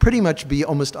 to pretty much be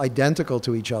almost identical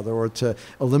to each other, or to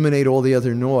eliminate all the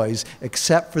other noise,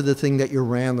 except for the thing that you're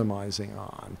randomizing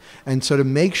on. And so to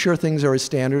make sure things are as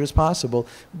standard as possible,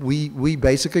 we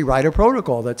basically write a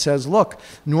protocol that says, look,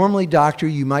 normally, doctor,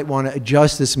 you might want to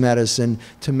adjust this medicine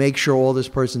to make sure all this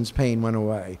person's pain went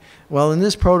away. Well, in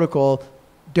this protocol,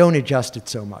 don't adjust it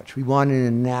so much. We want it in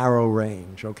a narrow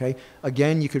range, okay?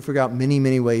 Again, you could figure out many,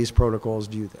 many ways protocols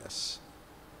do this.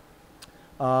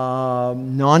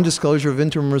 Non-disclosure of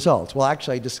interim results. Well,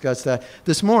 actually, I discussed that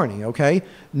this morning, okay?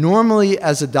 Normally,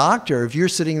 as a doctor, if you're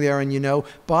sitting there and you know,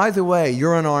 by the way,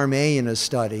 you're on arm A in a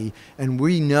study, and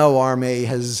we know arm A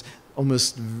has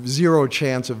almost 0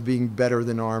 chance of being better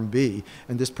than arm B,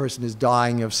 and this person is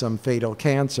dying of some fatal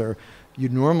cancer,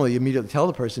 you'd normally immediately tell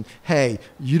the person, hey,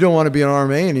 you don't want to be on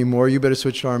arm A anymore, you better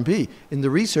switch to arm B. In the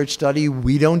research study,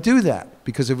 we don't do that,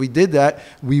 because if we did that,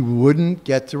 we wouldn't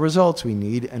get the results we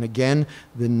need. And again,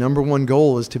 the #1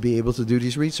 goal is to be able to do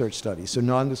these research studies. So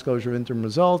non-disclosure of interim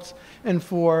results. And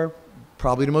 4,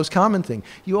 probably the most common thing,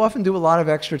 you often do a lot of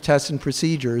extra tests and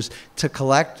procedures to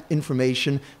collect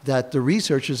information that the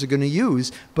researchers are going to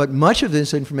use, but much of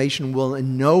this information will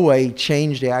in no way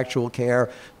change the actual care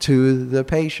to the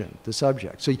patient, the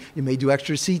subject. So you may do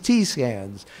extra CT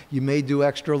scans, you may do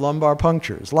extra lumbar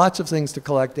punctures, lots of things to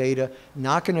collect data,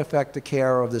 not going to affect the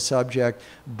care of the subject,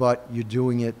 but you're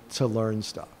doing it to learn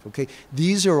stuff. Okay?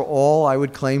 These are all, I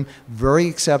would claim, very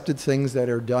accepted things that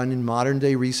are done in modern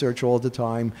day research all the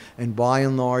time, and by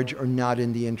and large are not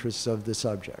in the interests of the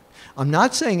subject. I'm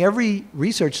not saying every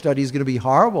research study is going to be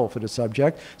horrible for the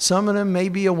subject. Some of them may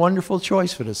be a wonderful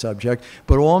choice for the subject,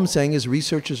 but all I'm saying is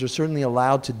researchers are certainly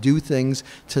allowed to do things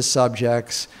to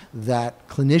subjects that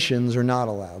clinicians are not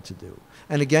allowed to do.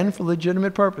 And again, for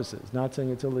legitimate purposes, not saying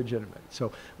it's illegitimate.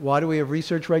 So why do we have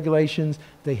research regulations?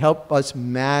 They help us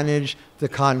manage the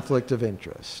conflict of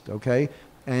interest, okay?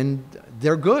 And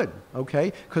they're good,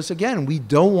 okay? Because again, we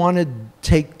don't want to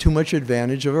take too much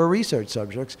advantage of our research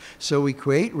subjects. So we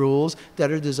create rules that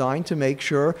are designed to make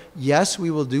sure, yes,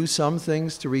 we will do some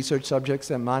things to research subjects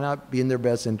that might not be in their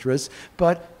best interests,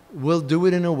 but we'll do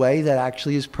it in a way that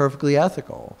actually is perfectly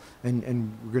ethical. And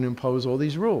we're going to impose all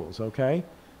these rules, okay?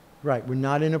 Right, we're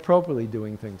not inappropriately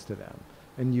doing things to them.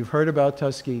 And you've heard about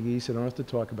Tuskegee, so I don't have to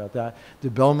talk about that.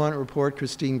 The Belmont report,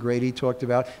 Christine Grady talked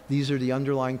about, these are the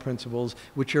underlying principles,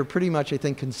 which are pretty much, I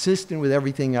think, consistent with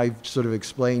everything I've sort of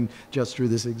explained just through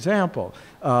this example.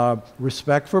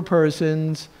 Respect for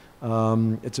persons,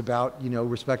 it's about, you know,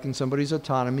 respecting somebody's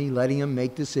autonomy, letting them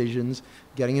make decisions,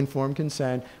 getting informed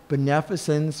consent.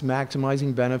 Beneficence,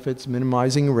 maximizing benefits,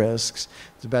 minimizing risks.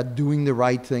 It's about doing the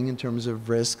right thing in terms of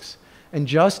risks. And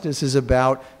justice is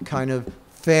about kind of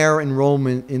fair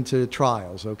enrollment into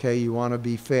trials, okay? You want to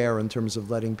be fair in terms of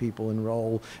letting people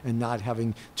enroll and not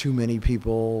having too many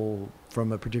people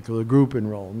from a particular group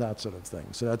enroll and that sort of thing.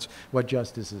 So that's what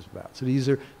justice is about. So these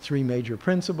are 3 major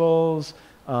principles.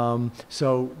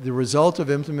 So the result of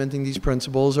implementing these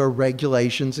principles are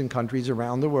regulations in countries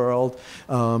around the world.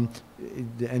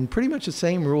 And pretty much the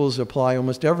same rules apply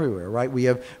almost everywhere, right? We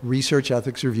have research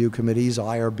ethics review committees,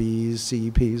 IRBs,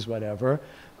 CEPs, whatever.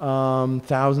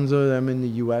 Thousands of them in the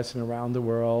US and around the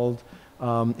world.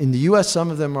 In the US,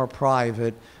 some of them are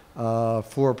private,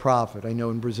 for profit. I know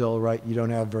in Brazil, right, you don't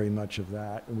have very much of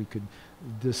that, and we could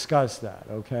discuss that,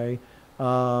 okay?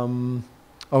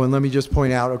 Oh, and let me just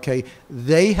point out, okay,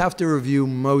 they have to review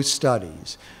most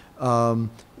studies.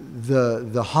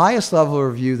 The highest level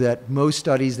of review that most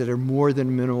studies that are more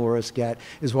than minimal risk get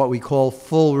is what we call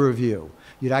full review.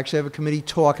 You'd actually have a committee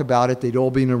talk about it. They'd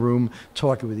all be in a room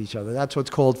talking with each other. That's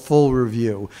what's called full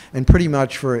review. And pretty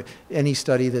much for any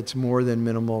study that's more than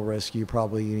minimal risk, you're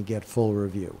probably going to get full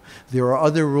review. There are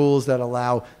other rules that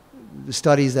allow the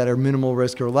studies that are minimal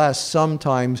risk or less,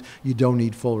 sometimes you don't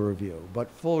need full review.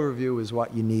 But full review is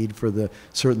what you need for the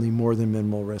certainly more than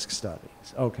minimal risk studies.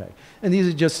 Okay. And these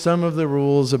are just some of the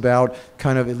rules about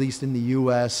kind of, at least in the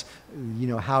US, you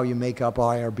know, how you make up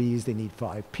IRBs. They need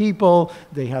 5 people.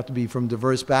 They have to be from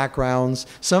diverse backgrounds.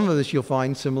 Some of this you'll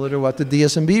find similar to what the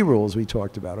DSMB rules we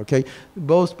talked about, okay?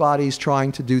 Both bodies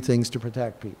trying to do things to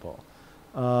protect people.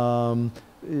 And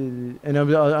I'm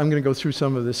going to go through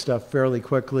some of this stuff fairly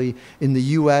quickly. In the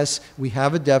US, we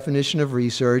have a definition of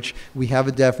research. We have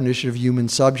a definition of human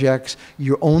subjects.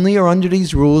 You only are under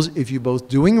these rules if you're both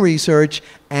doing research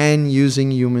and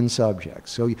using human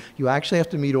subjects. So you actually have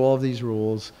to meet all of these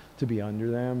rules to be under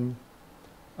them.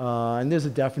 And there's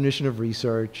a definition of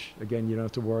research. Again, you don't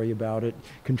have to worry about it.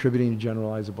 Contributing to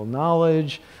generalizable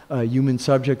knowledge. Human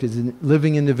subject is a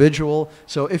living individual.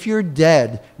 So if you're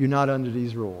dead, you're not under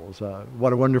these rules.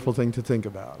 What a wonderful thing to think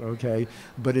about, okay?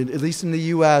 But at least in the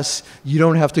US, you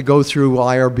don't have to go through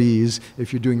IRBs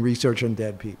if you're doing research on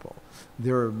dead people.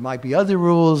 There might be other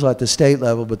rules at the state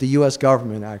level, but the US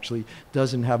government actually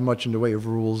doesn't have much in the way of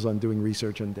rules on doing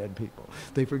research on dead people.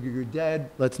 They figure you're dead,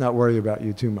 let's not worry about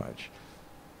you too much.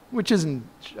 Which isn't,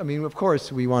 I mean, of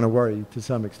course we want to worry to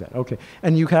some extent. Okay,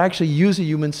 and you can actually use a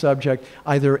human subject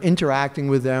either interacting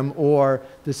with them, or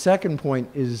the second point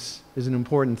is an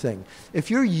important thing. If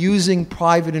you're using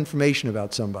private information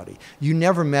about somebody, you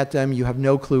never met them, you have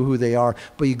no clue who they are,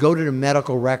 but you go to the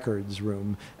medical records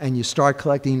room and you start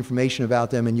collecting information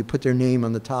about them and you put their name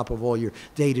on the top of all your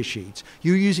data sheets,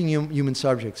 you're using human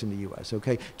subjects in the US,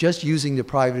 okay? Just using the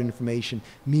private information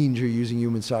means you're using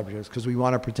human subjects because we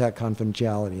want to protect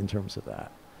confidentiality in terms of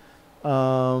that.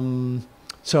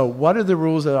 So what are the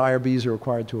rules that IRBs are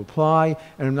required to apply?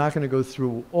 And I'm not going to go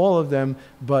through all of them,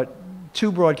 but 2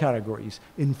 broad categories: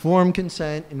 informed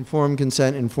consent, informed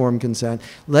consent, informed consent.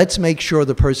 Let's make sure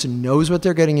the person knows what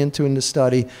they're getting into in the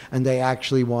study and they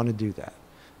actually want to do that.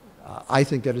 I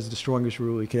think that is the strongest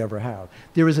rule you could ever have.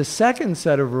 There is a second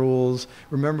set of rules.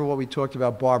 Remember what we talked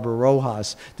about Barbara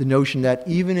Rojas, the notion that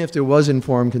even if there was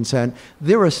informed consent,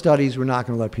 there are studies we're not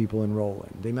going to let people enroll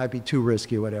in. They might be too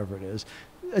risky or whatever it is.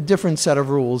 A different set of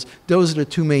rules. Those are the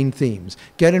 2 main themes.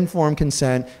 Get informed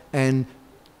consent and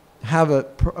have an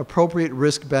appropriate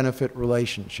risk-benefit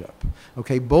relationship.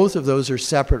 Okay, both of those are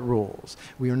separate rules.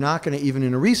 We are not going to, even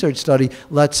in a research study,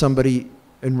 let somebody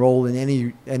enroll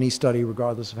in any study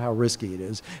regardless of how risky it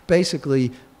is.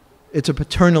 Basically, it's a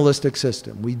paternalistic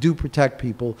system. We do protect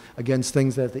people against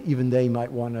things that even they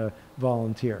might want to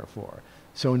volunteer for.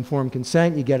 So informed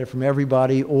consent, you get it from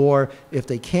everybody, or if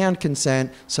they can't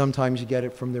consent, sometimes you get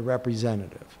it from their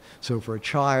representative. So for a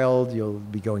child, you'll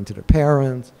be going to the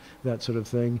parents, that sort of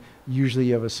thing. Usually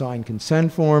you have a signed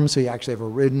consent form, so you actually have a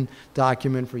written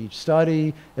document for each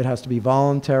study. It has to be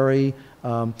voluntary.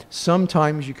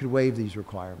 Sometimes you could waive these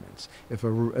requirements. If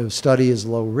a study is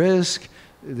low risk,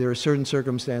 there are certain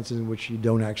circumstances in which you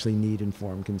don't actually need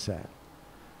informed consent.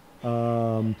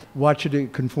 What should a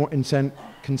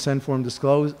consent form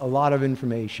disclose? A lot of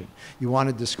information. You want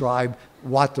to describe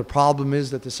what the problem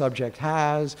is that the subject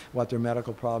has, what their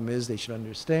medical problem is. They should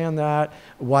understand that,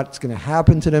 what's going to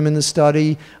happen to them in the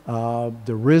study,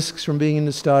 the risks from being in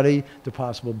the study, the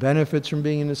possible benefits from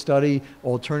being in the study,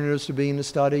 alternatives to being in the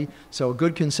study. So a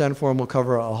good consent form will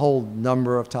cover a whole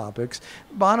number of topics.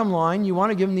 Bottom line, you want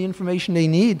to give them the information they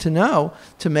need to know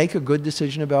to make a good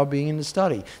decision about being in the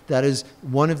study. That is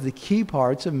one of the key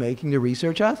parts of making the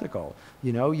research ethical.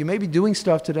 You know, you may be doing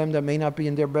stuff to them that may not be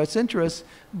in their best interests,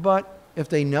 but if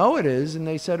they know it is and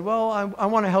they said, well, I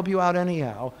want to help you out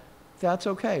anyhow, that's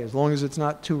okay, as long as it's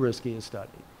not too risky a study.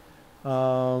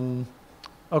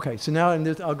 Okay, so now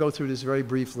I'll go through this very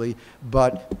briefly,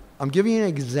 but I'm giving you an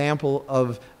example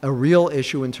of a real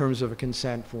issue in terms of a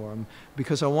consent form,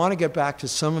 because I want to get back to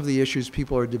some of the issues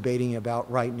people are debating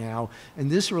about right now, and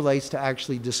this relates to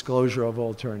actually disclosure of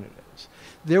alternatives.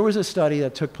 There was a study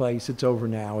that took place, it's over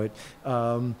now.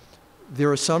 There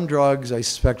are some drugs, I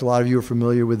suspect a lot of you are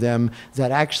familiar with them,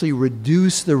 that actually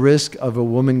reduce the risk of a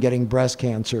woman getting breast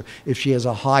cancer if she has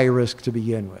a high risk to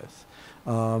begin with.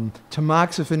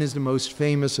 Tamoxifen is the most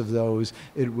famous of those.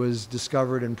 It was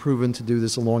discovered and proven to do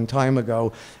this a long time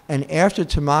ago. And after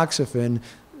tamoxifen,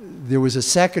 there was a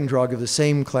second drug of the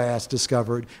same class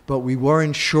discovered, but we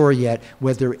weren't sure yet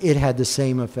whether it had the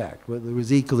same effect, whether it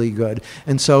was equally good.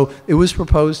 And so it was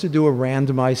proposed to do a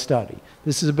randomized study.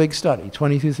 This is a big study,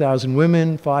 22,000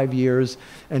 women, 5 years,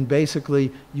 and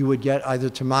basically you would get either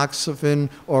tamoxifen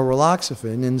or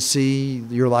raloxifene and see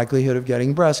your likelihood of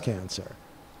getting breast cancer.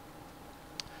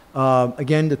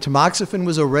 Again, the tamoxifen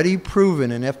was already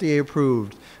proven and FDA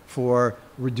approved for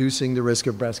reducing the risk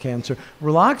of breast cancer.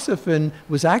 Raloxifene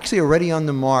was actually already on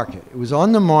the market. It was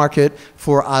on the market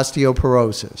for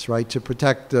osteoporosis, right, to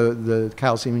protect the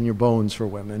calcium in your bones for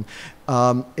women.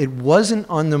 It wasn't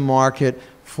on the market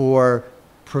for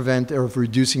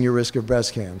reducing your risk of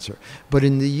breast cancer. But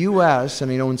in the US, and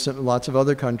I know in lots of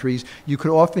other countries, you could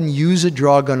often use a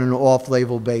drug on an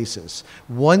off-label basis.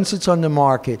 Once it's on the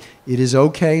market, it is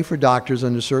okay for doctors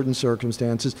under certain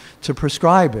circumstances to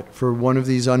prescribe it for one of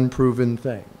these unproven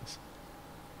things.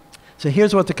 So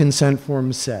here's what the consent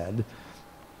form said.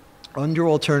 Under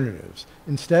alternatives,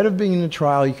 instead of being in a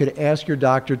trial, you could ask your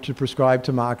doctor to prescribe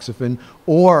tamoxifen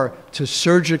or to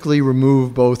surgically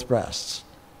remove both breasts,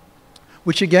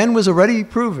 which again was already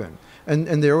proven.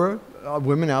 And there were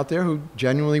women out there who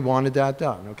genuinely wanted that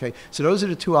done, okay? So those are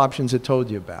the two options it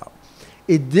told you about.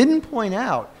 It didn't point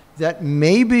out that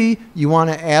maybe you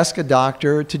want to ask a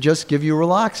doctor to just give you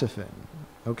raloxifene,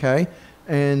 okay?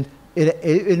 And it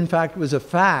in fact was a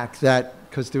fact that,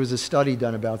 because there was a study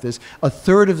done about this, a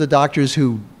third of the doctors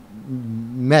who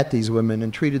met these women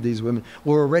and treated these women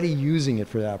were already using it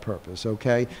for that purpose,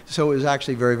 okay? So it was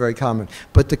actually very, very common.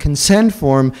 But the consent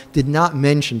form did not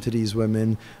mention to these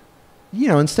women, you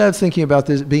know, instead of thinking about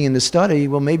this being in the study,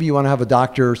 well, maybe you want to have a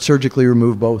doctor surgically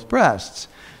remove both breasts,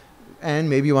 and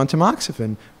maybe you want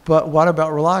tamoxifen, but what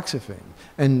about raloxifene?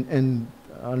 And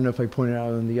I don't know if I pointed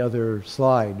out on the other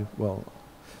slide, well,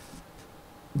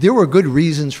 there were good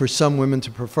reasons for some women to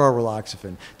prefer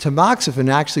raloxifene. Tamoxifen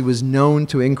actually was known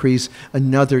to increase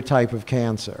another type of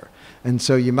cancer. And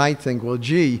so you might think, well,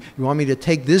 gee, you want me to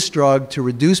take this drug to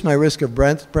reduce my risk of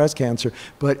breast cancer,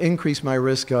 but increase my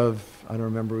risk of, I don't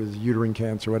remember, it was uterine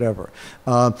cancer, whatever.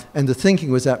 And the thinking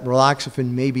was that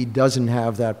raloxifene maybe doesn't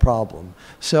have that problem.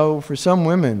 So for some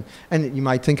women, and you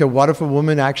might think of what if a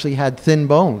woman actually had thin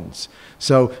bones?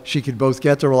 So she could both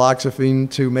get the raloxifene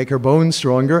to make her bones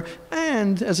stronger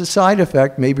and, as a side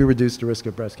effect, maybe reduce the risk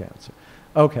of breast cancer.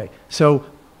 Okay, so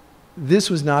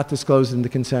this was not disclosed in the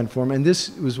consent form, and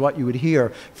this was what you would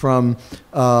hear from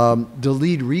the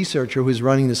lead researcher who was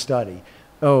running the study.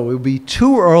 Oh, it would be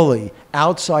too early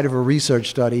outside of a research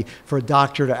study for a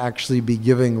doctor to actually be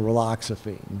giving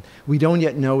raloxifene. We don't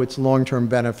yet know its long-term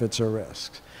benefits or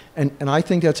risks. And I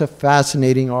think that's a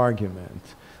fascinating argument.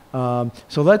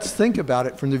 So let's think about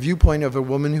it from the viewpoint of a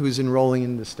woman who's enrolling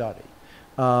in the study.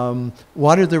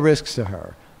 What are the risks to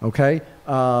her? Okay?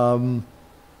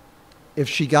 If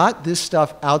she got this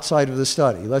stuff outside of the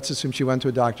study, let's assume she went to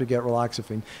a doctor to get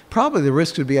raloxifene, probably the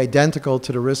risks would be identical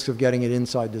to the risks of getting it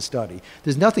inside the study.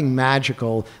 There's nothing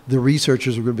magical the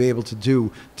researchers were going to be able to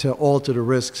do to alter the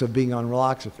risks of being on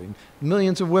raloxifene.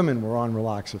 Millions of women were on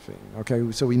raloxifene, okay?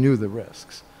 So we knew the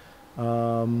risks.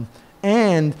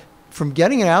 And from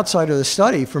getting it outside of the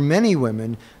study, for many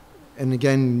women, and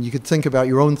again, you could think about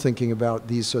your own thinking about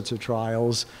these sorts of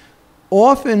trials,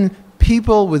 often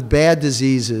people with bad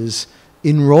diseases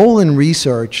enroll in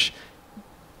research,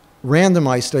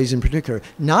 randomized studies in particular,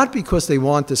 not because they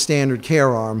want the standard care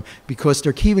arm, because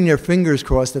they're keeping their fingers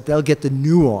crossed that they'll get the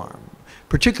new arm,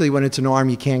 particularly when it's an arm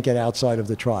you can't get outside of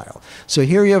the trial. So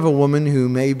here you have a woman who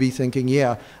may be thinking,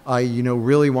 yeah, I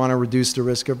really want to reduce the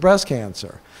risk of breast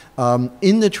cancer.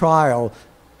 In the trial,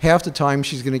 half the time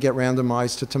she's going to get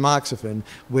randomized to tamoxifen,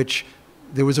 which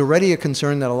there was already a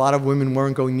concern that a lot of women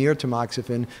weren't going near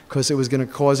tamoxifen because it was going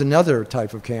to cause another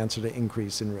type of cancer to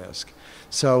increase in risk.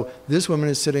 So this woman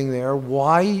is sitting there.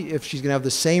 Why, if she's going to have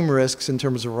the same risks in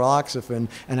terms of raloxifene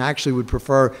and actually would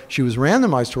prefer she was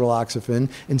randomized to raloxifene,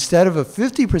 instead of a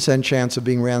 50% chance of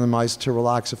being randomized to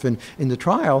raloxifene in the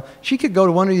trial, she could go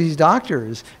to one of these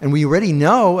doctors, and we already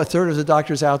know a third of the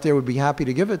doctors out there would be happy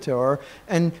to give it to her,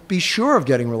 and be sure of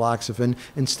getting raloxifene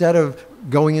instead of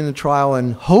going in the trial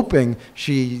and hoping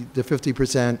the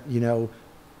 50%,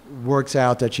 works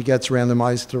out that she gets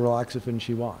randomized to raloxifene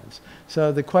she wants.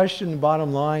 So the question,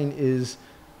 bottom line, is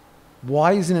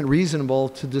why isn't it reasonable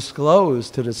to disclose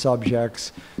to the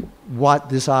subjects what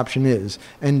this option is?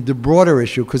 And the broader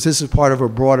issue, because this is part of a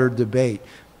broader debate,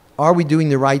 are we doing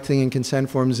the right thing in consent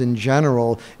forms in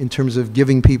general in terms of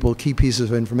giving people key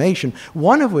pieces of information?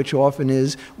 One of which often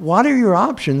is, what are your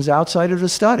options outside of the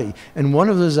study? And one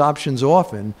of those options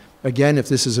often, again, if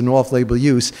this is an off-label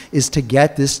use, is to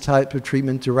get this type of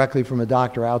treatment directly from a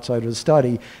doctor outside of the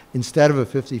study instead of a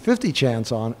 50-50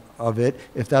 chance of it,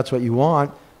 if that's what you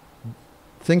want.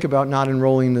 Think about not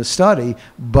enrolling in the study,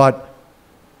 but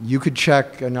you could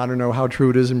check, and I don't know how true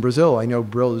it is in Brazil. I know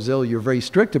Brazil, you're very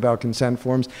strict about consent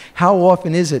forms. How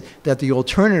often is it that the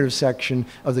alternative section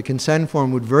of the consent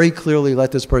form would very clearly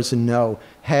let this person know,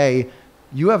 hey,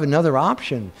 you have another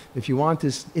option. If you want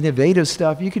this innovative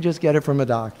stuff, you could just get it from a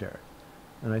doctor.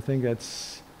 And I think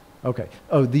that's Okay.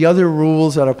 Oh, the other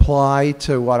rules that apply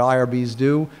to what IRBs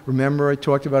do, remember I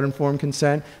talked about informed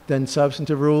consent, then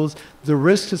substantive rules. The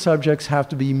risks to subjects have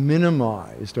to be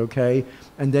minimized, okay?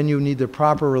 And then you need the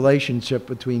proper relationship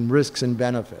between risks and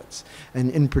benefits. And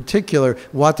in particular,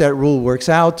 what that rule works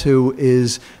out to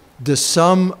is the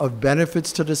sum of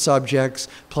benefits to the subjects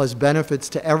plus benefits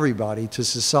to everybody, to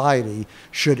society,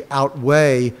 should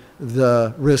outweigh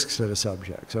the risks to the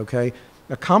subjects, okay?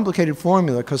 A complicated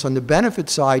formula, because on the benefit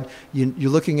side, you're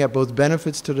looking at both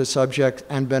benefits to the subject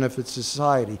and benefits to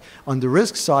society. On the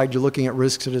risk side, you're looking at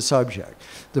risks to the subject.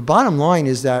 The bottom line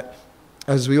is that,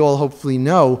 as we all hopefully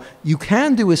know, you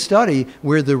can do a study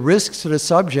where the risks to the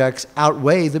subjects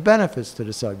outweigh the benefits to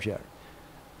the subject.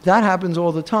 That happens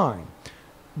all the time.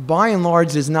 By and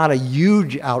large, there's not a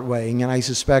huge outweighing, and I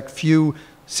suspect few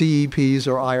CEPs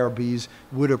or IRBs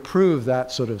would approve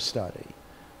that sort of study.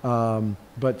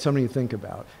 But something to think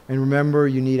about. And remember,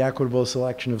 you need equitable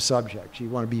selection of subjects. You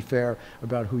want to be fair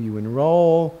about who you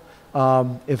enroll.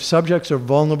 If subjects are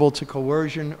vulnerable to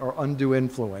coercion or undue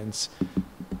influence,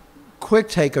 quick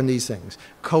take on these things.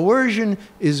 Coercion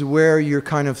is where you're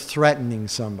kind of threatening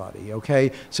somebody,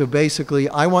 okay? So basically,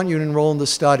 I want you to enroll in the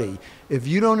study. If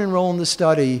you don't enroll in the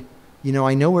study, you know,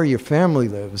 I know where your family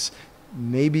lives.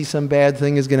 Maybe some bad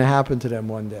thing is going to happen to them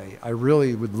one day. I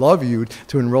really would love you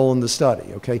to enroll in the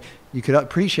study, okay? You could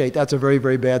appreciate that's a very,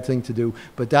 very bad thing to do,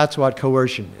 but that's what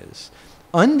coercion is.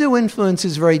 Undue influence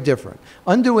is very different.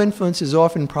 Undue influence is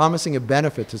often promising a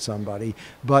benefit to somebody,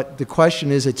 but the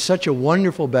question is, it's such a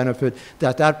wonderful benefit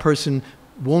that that person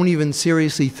won't even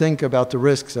seriously think about the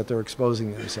risks that they're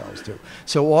exposing themselves to.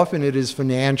 So often it is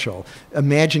financial.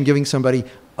 Imagine giving somebody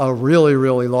a really,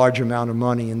 really large amount of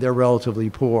money and they're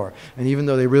relatively poor. And even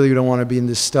though they really don't want to be in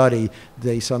this study,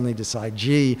 they suddenly decide,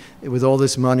 gee, with all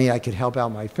this money, I could help out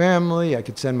my family, I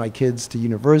could send my kids to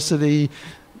university.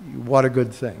 What a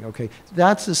good thing, okay?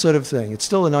 That's the sort of thing. It's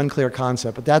still an unclear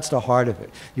concept, but that's the heart of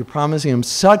it. You're promising them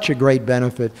such a great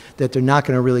benefit that they're not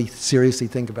going to really seriously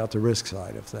think about the risk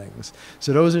side of things.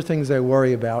 So those are things I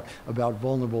worry about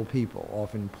vulnerable people,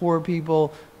 often poor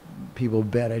people, people with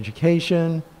bad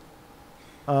education.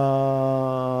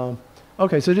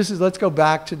 Okay, so let's go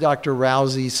back to Dr.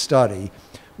 Rousey's study.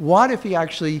 What if he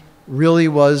actually really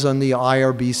was on the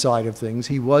IRB side of things?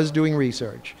 He was doing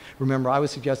research. Remember, I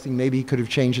was suggesting maybe he could have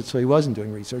changed it so he wasn't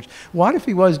doing research. What if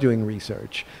he was doing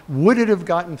research? Would it have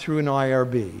gotten through an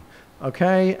IRB?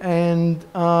 Okay, and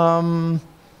I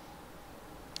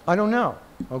don't know.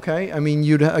 Okay, I mean,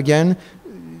 again,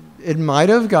 it might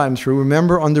have gotten through.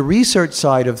 Remember, on the research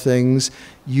side of things,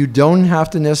 you don't have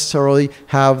to necessarily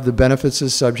have the benefits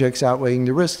of subjects outweighing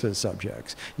the risks of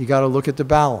subjects. You got to look at the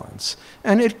balance.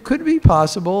 And it could be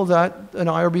possible that an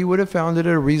IRB would have found it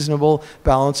a reasonable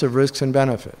balance of risks and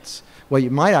benefits. What you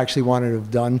might actually want to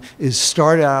have done is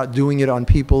start out doing it on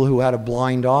people who had a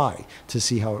blind eye to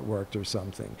see how it worked or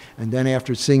something. And then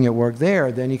after seeing it work there,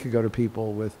 then you could go to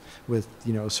people with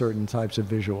you know, certain types of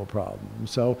visual problems.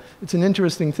 So it's an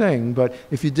interesting thing, but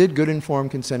if you did good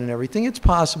informed consent and everything, it's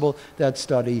possible that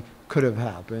study could have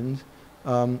happened.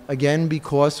 Again,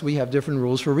 because we have different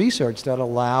rules for research that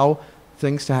allow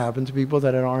things to happen to people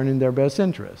that aren't in their best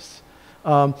interests.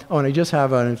 Oh, and I just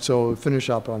have so finish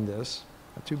up on this.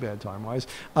 Not too bad time-wise.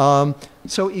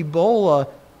 So Ebola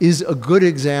is a good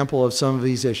example of some of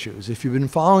these issues. If you've been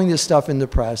following this stuff in the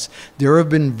press, there have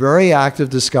been very active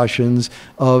discussions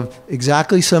of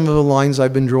exactly some of the lines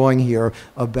I've been drawing here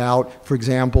about, for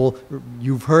example,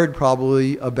 you've heard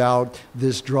probably about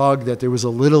this drug that there was a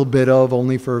little bit of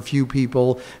only for a few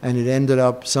people, and it ended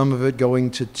up, some of it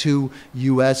going to 2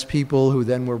 US people who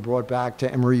then were brought back to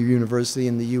Emory University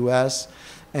in the US.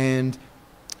 And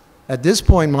at this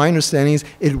point, my understanding is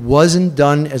it wasn't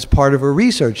done as part of a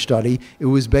research study. It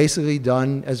was basically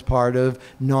done as part of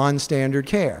non-standard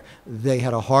care. They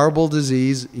had a horrible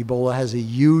disease. Ebola has a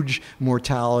huge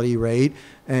mortality rate.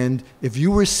 And if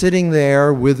you were sitting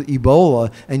there with Ebola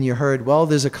and you heard, well,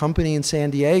 there's a company in San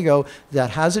Diego that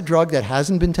has a drug that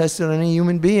hasn't been tested on any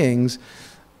human beings,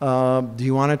 do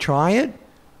you want to try it?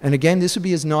 And again, this would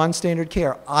be as non-standard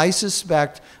care. I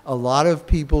suspect a lot of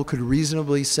people could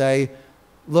reasonably say,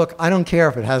 look, I don't care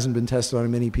if it hasn't been tested on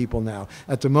many people now.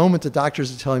 At the moment, the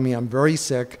doctors are telling me I'm very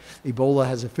sick. Ebola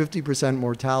has a 50%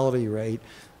 mortality rate.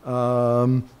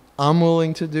 I'm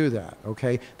willing to do that,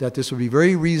 okay? That this would be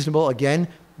very reasonable. Again,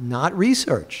 not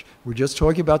research. We're just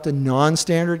talking about the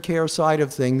non-standard care side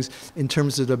of things in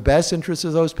terms of the best interests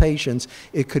of those patients.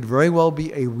 It could very well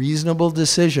be a reasonable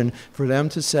decision for them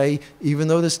to say, even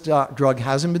though this drug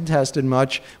hasn't been tested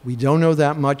much, we don't know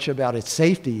that much about its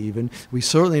safety even, we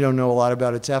certainly don't know a lot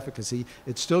about its efficacy,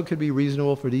 it still could be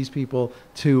reasonable for these people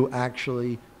to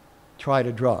actually tried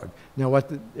a drug. Now,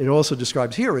 what it also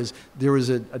describes here is there was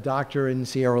a doctor in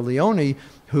Sierra Leone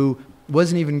who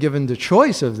wasn't even given the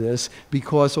choice of this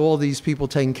because all these people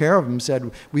taking care of him said,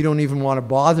 we don't even want to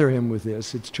bother him with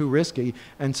this. It's too risky.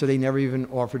 And so they never even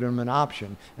offered him an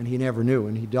option. And he never knew,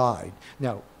 and he died.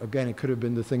 Now, again, it could have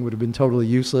been the thing would have been totally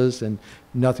useless and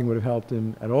nothing would have helped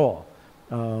him at all.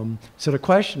 So the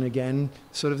question, again,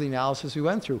 sort of the analysis we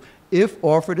went through, if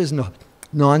offered as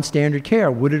non-standard care,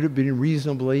 would it have been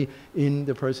reasonably in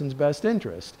the person's best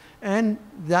interest? And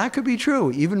that could be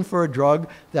true, even for a drug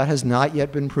that has not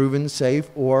yet been proven safe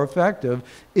or effective,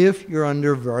 if you're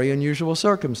under very unusual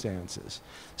circumstances.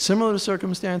 Similar to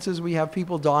circumstances, we have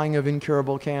people dying of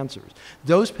incurable cancers.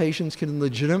 Those patients can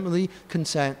legitimately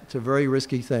consent to very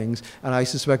risky things, and I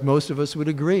suspect most of us would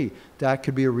agree that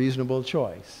could be a reasonable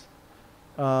choice.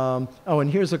 And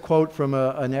here's a quote from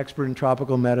an expert in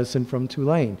tropical medicine from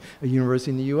Tulane, a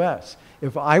university in the US.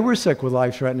 If I were sick with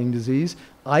life-threatening disease,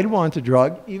 I'd want a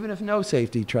drug, even if no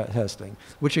safety testing,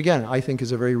 which again, I think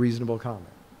is a very reasonable comment.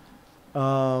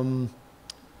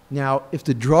 Now, if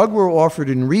the drug were offered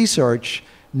in research,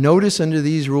 notice under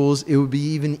these rules, it would be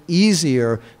even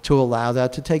easier to allow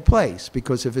that to take place,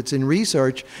 because if it's in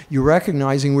research, you're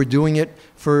recognizing we're doing it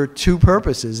for two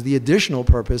purposes. The additional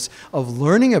purpose of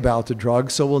learning about the drug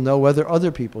so we'll know whether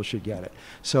other people should get it.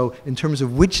 So in terms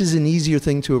of which is an easier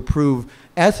thing to approve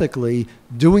ethically,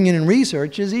 doing it in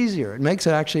research is easier. It makes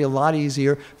it actually a lot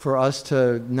easier for us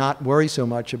to not worry so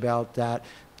much about that.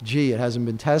 Gee, it hasn't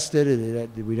been tested,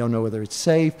 we don't know whether it's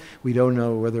safe, we don't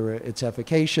know whether it's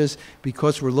efficacious,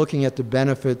 because we're looking at the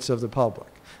benefits of the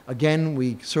public. Again,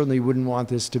 we certainly wouldn't want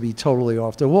this to be totally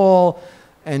off the wall,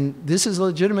 and this is a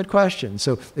legitimate question.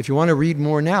 So if you want to read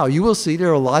more now, you will see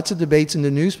there are lots of debates in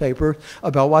the newspaper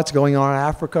about what's going on in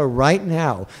Africa right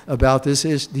now about these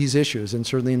issues, and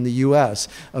certainly in the US,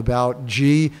 about,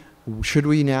 gee, should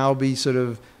we now be sort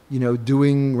of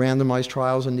doing randomized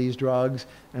trials on these drugs?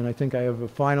 And I think I have a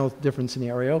final different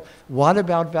scenario. What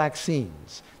about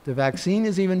vaccines? The vaccine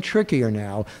is even trickier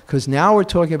now, because now we're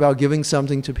talking about giving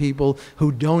something to people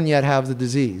who don't yet have the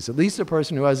disease. At least the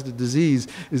person who has the disease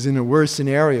is in a worse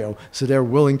scenario, so they're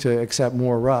willing to accept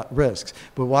more risks.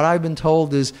 But what I've been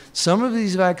told is some of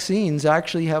these vaccines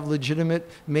actually have legitimate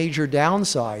major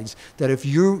downsides, that if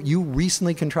you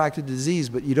recently contracted the disease,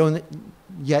 but you don't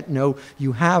yet know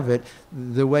you have it,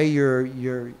 the way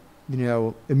your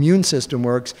immune system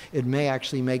works, it may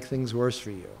actually make things worse for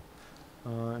you.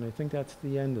 And I think that's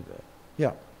the end of it.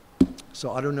 Yeah.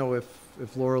 So I don't know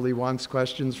if Laura Lee wants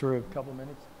questions for a couple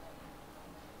minutes.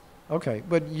 Okay,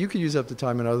 but you could use up the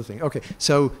time on other things. Okay,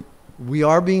 so we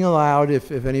are being allowed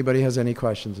if anybody has any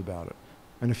questions about it.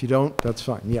 And if you don't, that's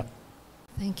fine. Yeah.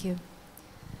 Thank you.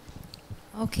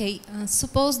 Okay,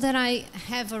 suppose that I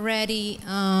have already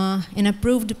an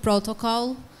approved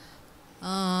protocol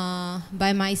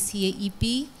by my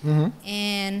CEP,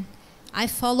 and I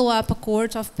follow up a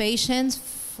cohort of patients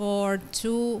for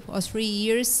 2 or 3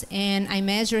 years, and I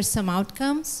measure some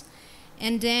outcomes,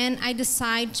 and then I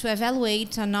decide to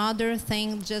evaluate another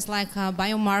thing, just like a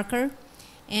biomarker,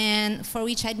 and for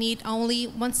which I need only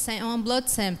one blood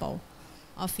sample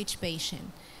of each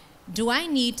patient. Do I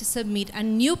need to submit a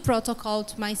new protocol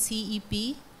to my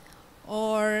CEP,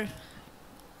 or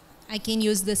I can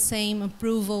use the same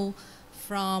approval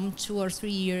from 2 or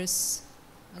 3 years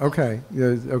ago? Okay,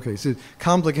 yeah, okay. So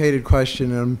complicated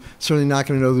question, and I'm certainly not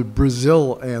going to know the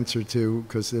Brazil answer to,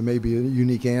 because there may be a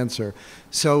unique answer.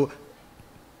 So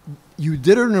you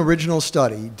did an original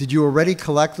study. Did you already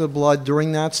collect the blood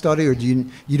during that study, or do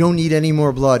you don't need any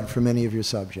more blood from any of your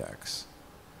subjects?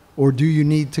 Or do you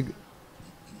need to?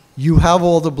 You have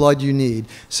all the blood you need.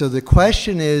 So the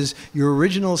question is, your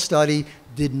original study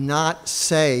did not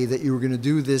say that you were going to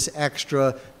do this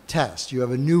extra test. You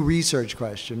have a new research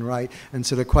question, right? And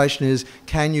so the question is,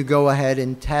 can you go ahead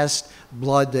and test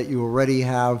blood that you already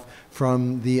have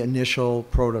from the initial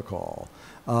protocol?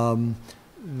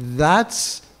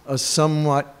 That's a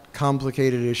somewhat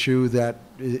complicated issue that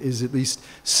is at least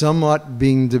somewhat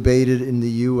being debated in the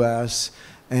US,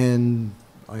 and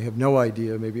I have no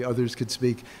idea, maybe others could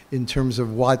speak in terms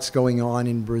of what's going on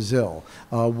in Brazil.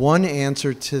 One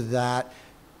answer to that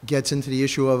gets into the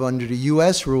issue of, under the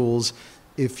US rules,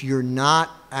 if you're not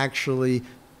actually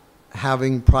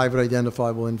having private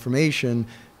identifiable information,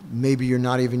 maybe you're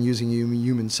not even using a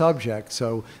human subject.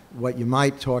 So what you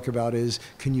might talk about is,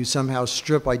 can you somehow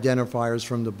strip identifiers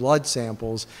from the blood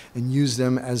samples and use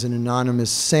them as an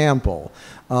anonymous sample?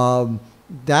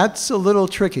 That's a little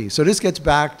tricky. So this gets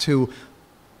back to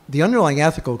the underlying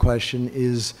ethical question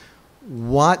is,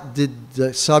 what did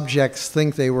the subjects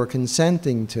think they were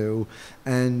consenting to,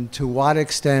 and to what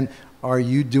extent are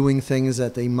you doing things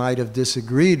that they might have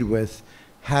disagreed with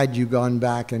had you gone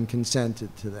back and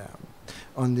consented to them?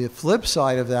 On the flip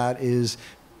side of that is,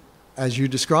 as you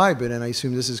describe it, and I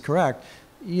assume this is correct,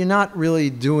 you're not really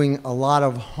doing a lot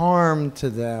of harm to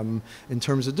them in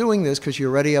terms of doing this because you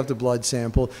already have the blood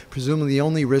sample. Presumably the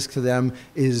only risk to them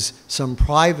is some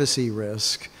privacy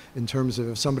risk in terms of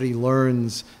if somebody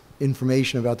learns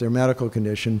information about their medical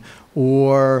condition,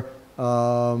 or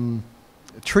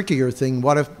trickier thing,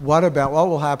 what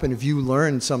will happen if you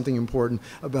learn something important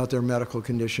about their medical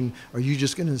condition? Are you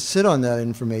just going to sit on that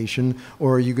information,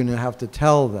 or are you going to have to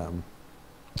tell them?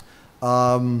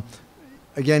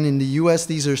 Again, in the US,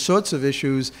 these are sorts of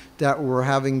issues that we're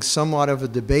having somewhat of a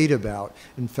debate about.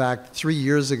 In fact, 3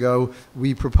 years ago,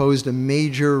 we proposed a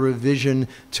major revision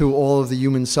to all of the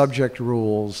human subject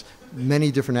rules,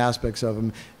 many different aspects of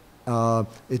them.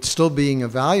 It's still being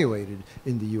evaluated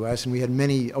in the US, and we had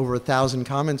over 1,000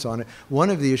 comments on it. One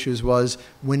of the issues was,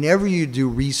 whenever you do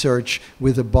research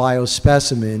with a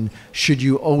biospecimen, should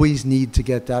you always need to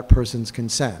get that person's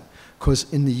consent? Because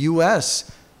in the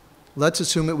US, let's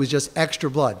assume it was just extra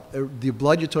blood. The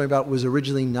blood you're talking about was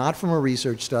originally not from a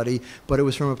research study, but it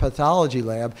was from a pathology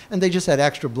lab, and they just had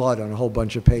extra blood on a whole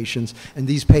bunch of patients, and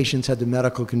these patients had the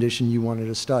medical condition you wanted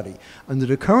to study. Under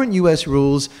the current US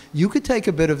rules, you could take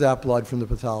a bit of that blood from the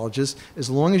pathologist as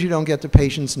long as you don't get the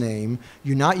patient's name.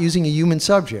 You're not using a human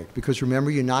subject, because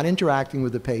remember, you're not interacting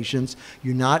with the patients,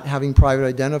 you're not having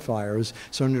private identifiers.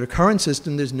 So under the current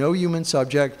system, there's no human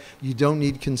subject, you don't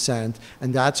need consent,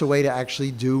 and that's a way to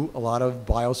actually do a lot of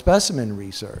biospecimen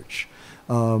research.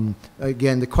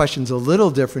 Again, the question's a little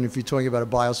different if you're talking about a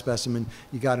biospecimen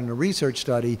you got in a research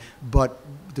study, but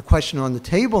the question on the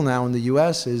table now in the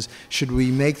US is, should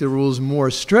we make the rules more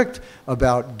strict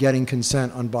about getting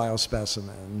consent on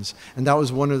biospecimens? And that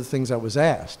was one of the things that was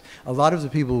asked. A lot of the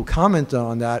people who commented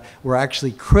on that were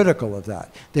actually critical of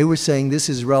that. They were saying this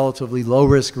is relatively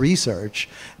low-risk research,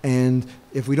 and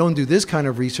if we don't do this kind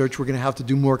of research, we're going to have to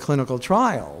do more clinical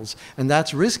trials, and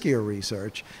that's riskier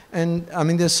research. And I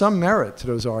mean, there's some merit to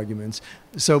those arguments.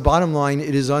 So bottom line,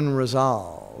 it is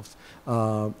unresolved.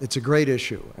 It's a great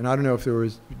issue, and I don't know if were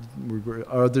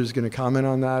others going to comment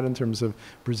on that in terms of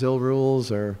Brazil rules,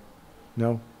 or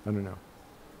no? I don't know.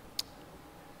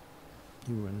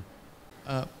 You win.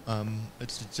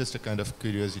 It's just a kind of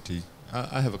curiosity.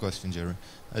 I have a question, Jerry.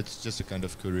 It's just a kind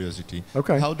of curiosity.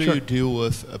 Okay. How do sure. you deal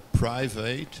with a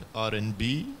private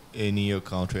R&B in your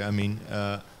country? I mean,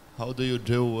 how do you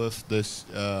deal with this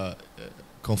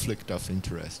conflict of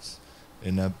interests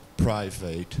in a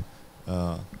private?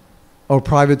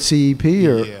 Private CEP,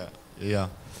 or? Yeah. Yeah.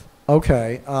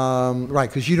 Okay. Right,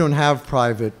 because you don't have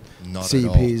private Not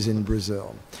CEPs in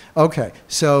Brazil. Okay.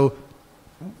 So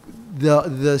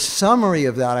the summary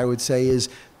of that, I would say, is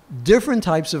different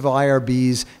types of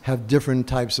IRBs have different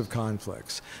types of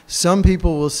conflicts. Some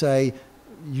people will say,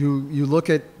 you look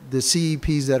at the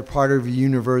CEPs that are part of a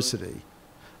university.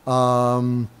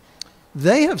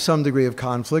 They have some degree of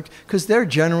conflict because they're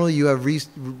generally, you have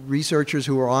researchers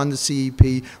who are on the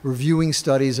CEP reviewing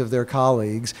studies of their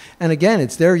colleagues. And again,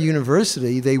 it's their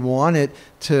university. They want it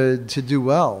to do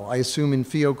well. I assume in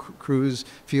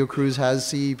Fiocruz has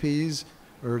CEPs,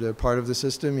 or they're part of the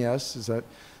system, yes? Is that?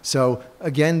 So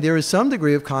again, there is some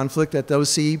degree of conflict that those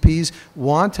CEPs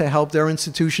want to help their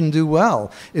institution do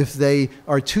well. If they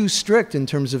are too strict in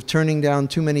terms of turning down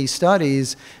too many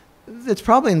studies, it's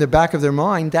probably in the back of their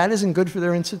mind that isn't good for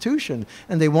their institution,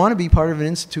 and they want to be part of an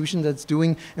institution that's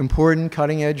doing important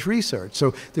cutting-edge research.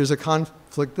 So there's a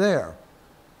conflict there.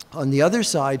 On the other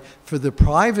side, for the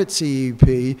private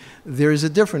CEP, there's a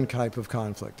different type of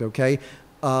conflict, okay?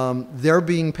 They're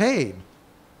being paid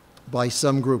by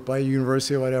some group, by a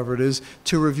university or whatever it is,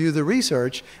 to review the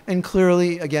research. And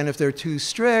clearly, again, if they're too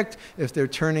strict, if they're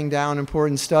turning down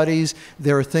important studies,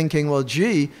 they're thinking, well,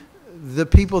 gee, the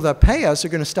people that pay us are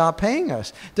going to stop paying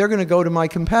us. They're going to go to my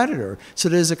competitor. So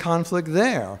there's a conflict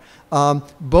there.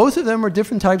 Both of them are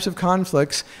different types of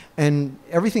conflicts, and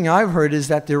everything I've heard is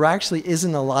that there actually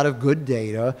isn't a lot of good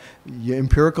data,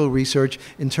 empirical research,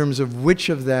 in terms of which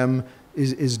of them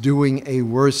is doing a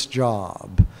worse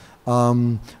job.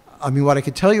 I mean, what I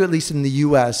could tell you, at least in the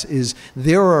US, is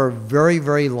there are very,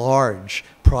 very large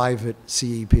private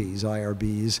CEPs,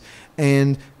 IRBs,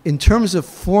 and in terms of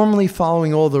formally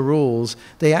following all the rules,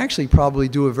 they actually probably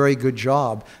do a very good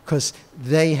job because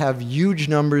they have huge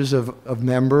numbers of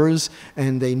members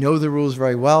and they know the rules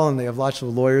very well and they have lots of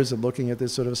lawyers that are looking at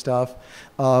this sort of stuff.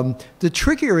 The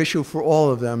trickier issue for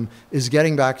all of them is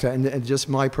getting back to, and just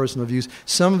my personal views,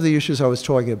 some of the issues I was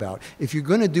talking about. If you're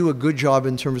going to do a good job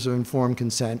in terms of informed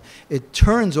consent, it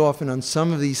turns often on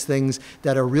some of these things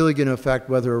that are really going to affect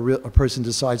whether a person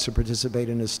decides to participate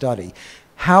in a study.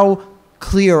 How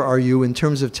clear are you in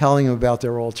terms of telling them about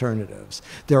their alternatives,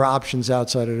 their options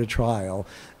outside of the trial?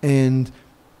 And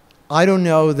I don't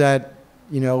know that,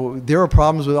 you know, there are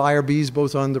problems with IRBs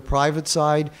both on the private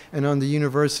side and on the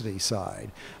university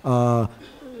side. I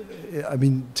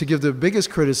mean, to give the biggest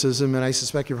criticism, and I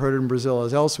suspect you've heard it in Brazil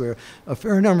as elsewhere, a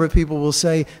fair number of people will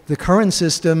say the current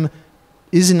system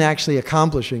isn't actually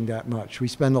accomplishing that much. We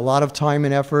spend a lot of time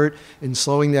and effort in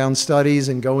slowing down studies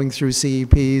and going through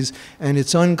CEPs, and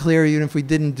it's unclear, even if we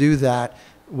didn't do that,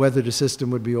 whether the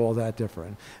system would be all that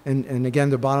different. And again,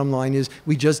 the bottom line is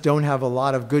we just don't have a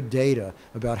lot of good data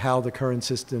about how the current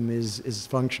system is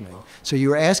functioning. So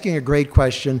you're asking a great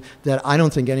question that I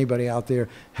don't think anybody out there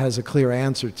has a clear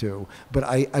answer to. But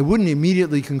I wouldn't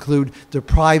immediately conclude the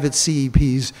private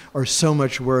CEPs are so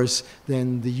much worse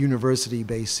than the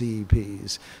university-based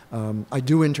CEPs. I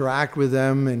do interact with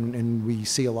them, and we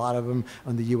see a lot of them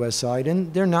on the US side,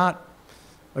 and they're not,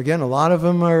 again, a lot of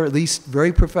them are at least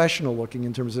very professional looking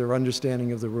in terms of their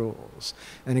understanding of the rules.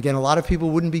 And again, a lot of people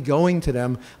wouldn't be going to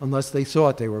them unless they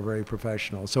thought they were very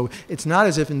professional. So it's not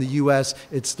as if in the US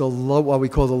it's the what we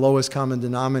call the lowest common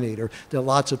denominator, that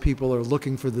lots of people are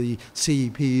looking for the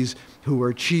CEPs who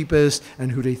are cheapest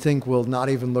and who they think will not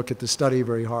even look at the study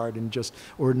very hard and just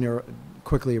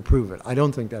quickly approve it. I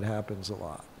don't think that happens a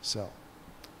lot. So,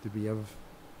 do we have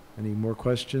any more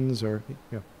questions? Or,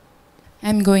 yeah.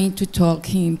 I'm going to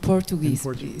talk in Portuguese,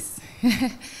 please.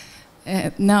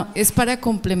 Não, é para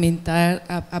complementar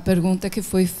a pergunta que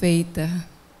foi feita.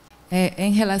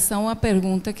 Em relação à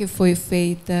pergunta que foi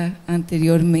feita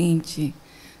anteriormente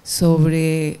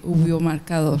sobre o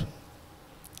biomarcador.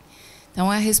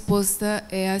 Então, a resposta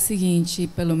é a seguinte,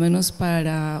 pelo menos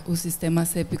para o sistema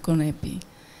CEP-CONEP.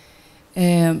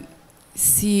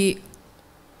 Se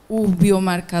o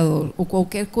biomarcador ou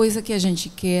qualquer coisa que a gente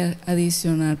quer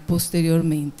adicionar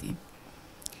posteriormente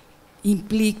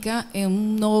implica em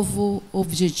um novo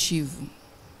objetivo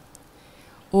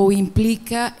ou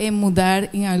implica em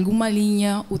mudar em alguma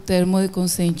linha o termo de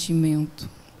consentimento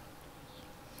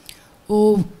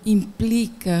ou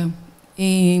implica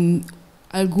em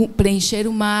preencher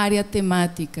uma área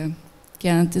temática que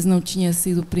antes não tinha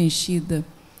sido preenchida,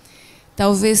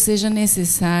 talvez seja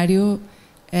necessário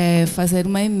fazer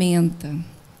uma ementa.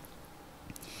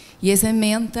 E essa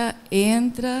ementa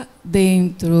entra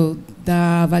dentro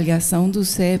da avaliação do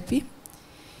CEP,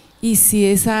 e se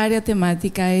essa área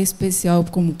temática é especial,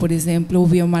 como, por exemplo, o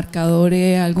biomarcador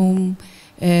é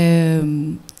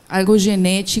algo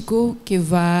genético que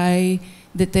vai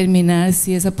determinar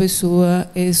se essa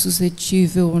pessoa é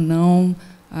suscetível ou não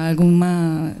a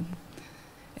alguma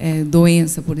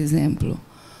doença, por exemplo.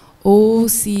 Ou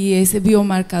se esse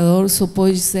biomarcador só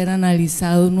pode ser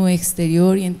analisado no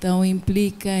exterior e então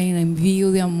implica em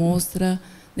envio de amostra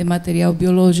de material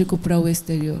biológico para o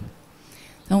exterior.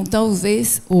 Então,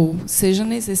 talvez ou seja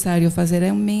necessário fazer a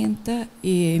ementa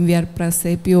e enviar para a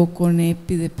CEP ou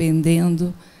CONEP,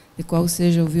 dependendo de qual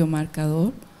seja o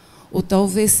biomarcador, ou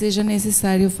talvez seja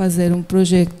necessário fazer um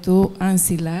projeto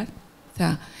ancilar,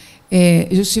 tá?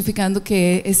 Justificando que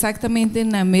é exatamente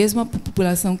na mesma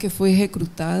população que foi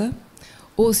recrutada,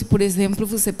 ou se, por exemplo,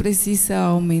 você precisa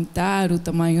aumentar o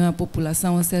tamanho da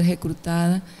população a ser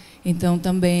recrutada, então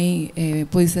também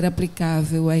pode ser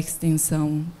aplicável a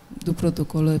extensão do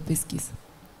protocolo de pesquisa.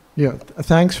 Yeah,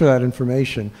 thanks for that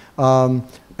information.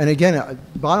 And again,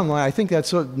 bottom line, I think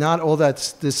that's not all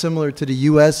that's dissimilar to the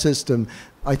U.S. system.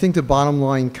 I think the bottom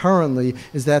line currently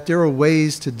is that there are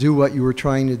ways to do what you were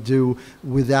trying to do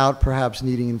without perhaps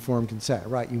needing informed consent,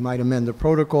 right? You might amend the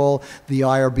protocol, the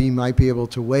IRB might be able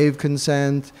to waive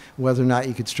consent, whether or not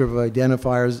you could strip of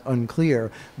identifiers,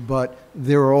 unclear, but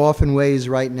there are often ways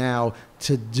right now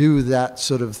to do that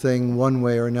sort of thing one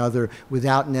way or another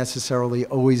without necessarily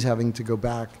always having to go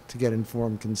back to get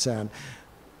informed consent.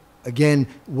 Again,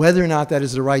 whether or not that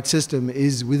is the right system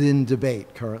is within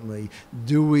debate currently.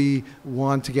 Do we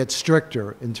want to get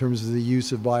stricter in terms of the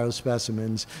use of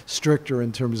biospecimens, stricter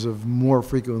in terms of more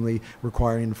frequently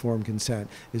requiring informed consent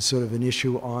is sort of an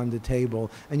issue on the table.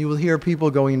 And you will hear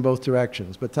people going in both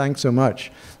directions. But thanks so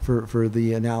much for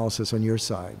the analysis on your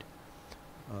side.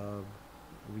 Are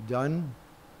we done?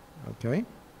 Okay.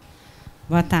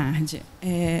 Boa tarde.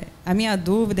 A minha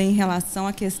dúvida é em relação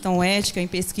à questão ética em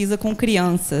pesquisa com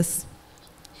crianças.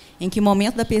 Em que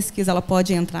momento da pesquisa ela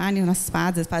pode entrar nas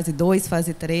fases, fase 2,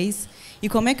 fase 3? E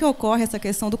como é que ocorre essa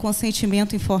questão do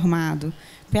consentimento informado?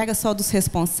 Pega só dos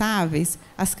responsáveis?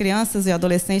 As crianças e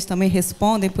adolescentes também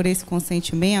respondem por esse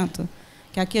consentimento?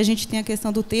 Que aqui a gente tem a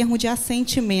questão do termo de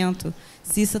assentimento,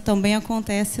 se isso também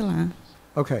acontece lá.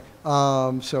 Okay,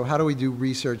 so how do we do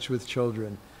research with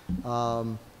children?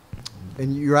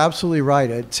 And you're absolutely right.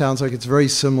 It sounds like it's very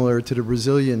similar to the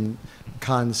Brazilian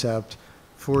concept.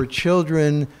 For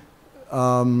children,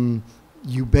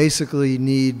 you basically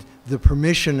need the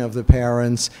permission of the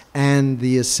parents and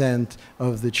the assent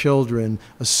of the children,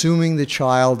 assuming the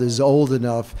child is old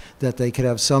enough that they could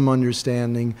have some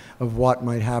understanding of what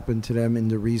might happen to them in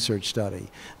the research study.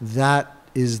 That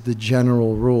is the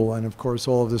general rule, and of course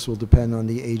all of this will depend on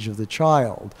the age of the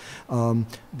child.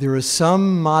 There are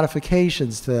some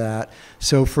modifications to that.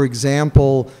 So for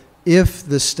example, if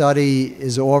the study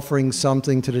is offering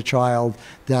something to the child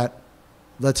that,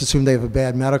 let's assume they have a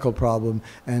bad medical problem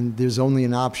and there's only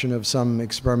an option of some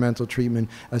experimental treatment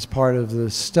as part of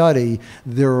the study,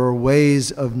 there are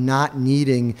ways of not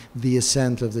needing the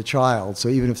assent of the child. So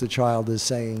even if the child is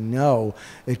saying no,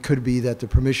 it could be that the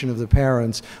permission of the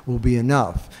parents will be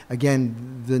enough.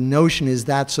 Again, the notion is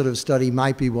that sort of study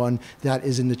might be one that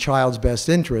is in the child's best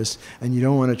interest, and you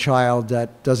don't want a child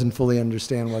that doesn't fully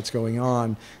understand what's going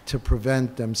on to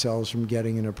prevent themselves from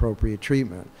getting an appropriate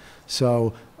treatment.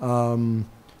 So, and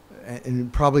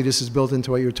probably this is built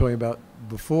into what you were talking about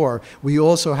before, we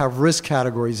also have risk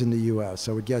categories in the US.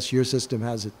 So I guess your system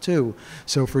has it too.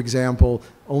 So for example,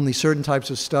 only certain types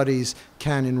of studies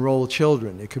can enroll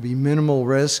children. It could be minimal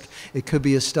risk. It could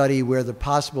be a study where the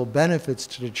possible benefits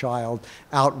to the child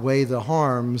outweigh the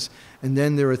harms. And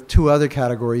then there are two other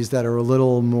categories that are a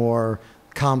little more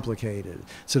complicated.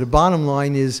 So the bottom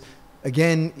line is,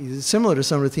 again, similar to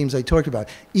some of the themes I talked about,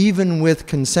 even with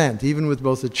consent, even with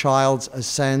both the child's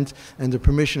assent and the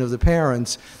permission of the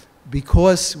parents,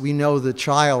 because we know the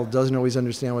child doesn't always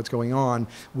understand what's going on,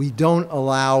 we don't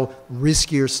allow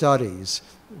riskier studies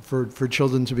for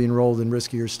children to be enrolled in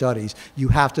riskier studies. You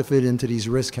have to fit into these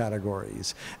risk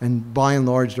categories. And by and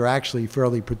large, they're actually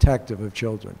fairly protective of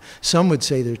children. Some would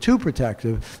say they're too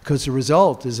protective because the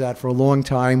result is that for a long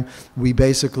time, we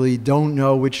basically don't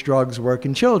know which drugs work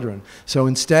in children. So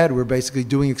instead, we're basically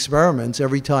doing experiments.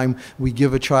 Every time we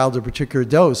give a child a particular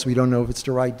dose, we don't know if it's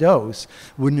the right dose.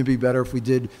 Wouldn't it be better if we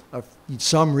did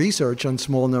some research on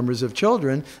small numbers of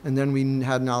children, and then we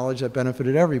had knowledge that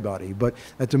benefited everybody? But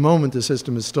at the moment, the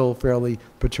system is still fairly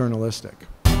paternalistic.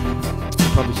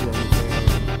 Probably should end it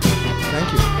there.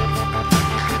 Thank you.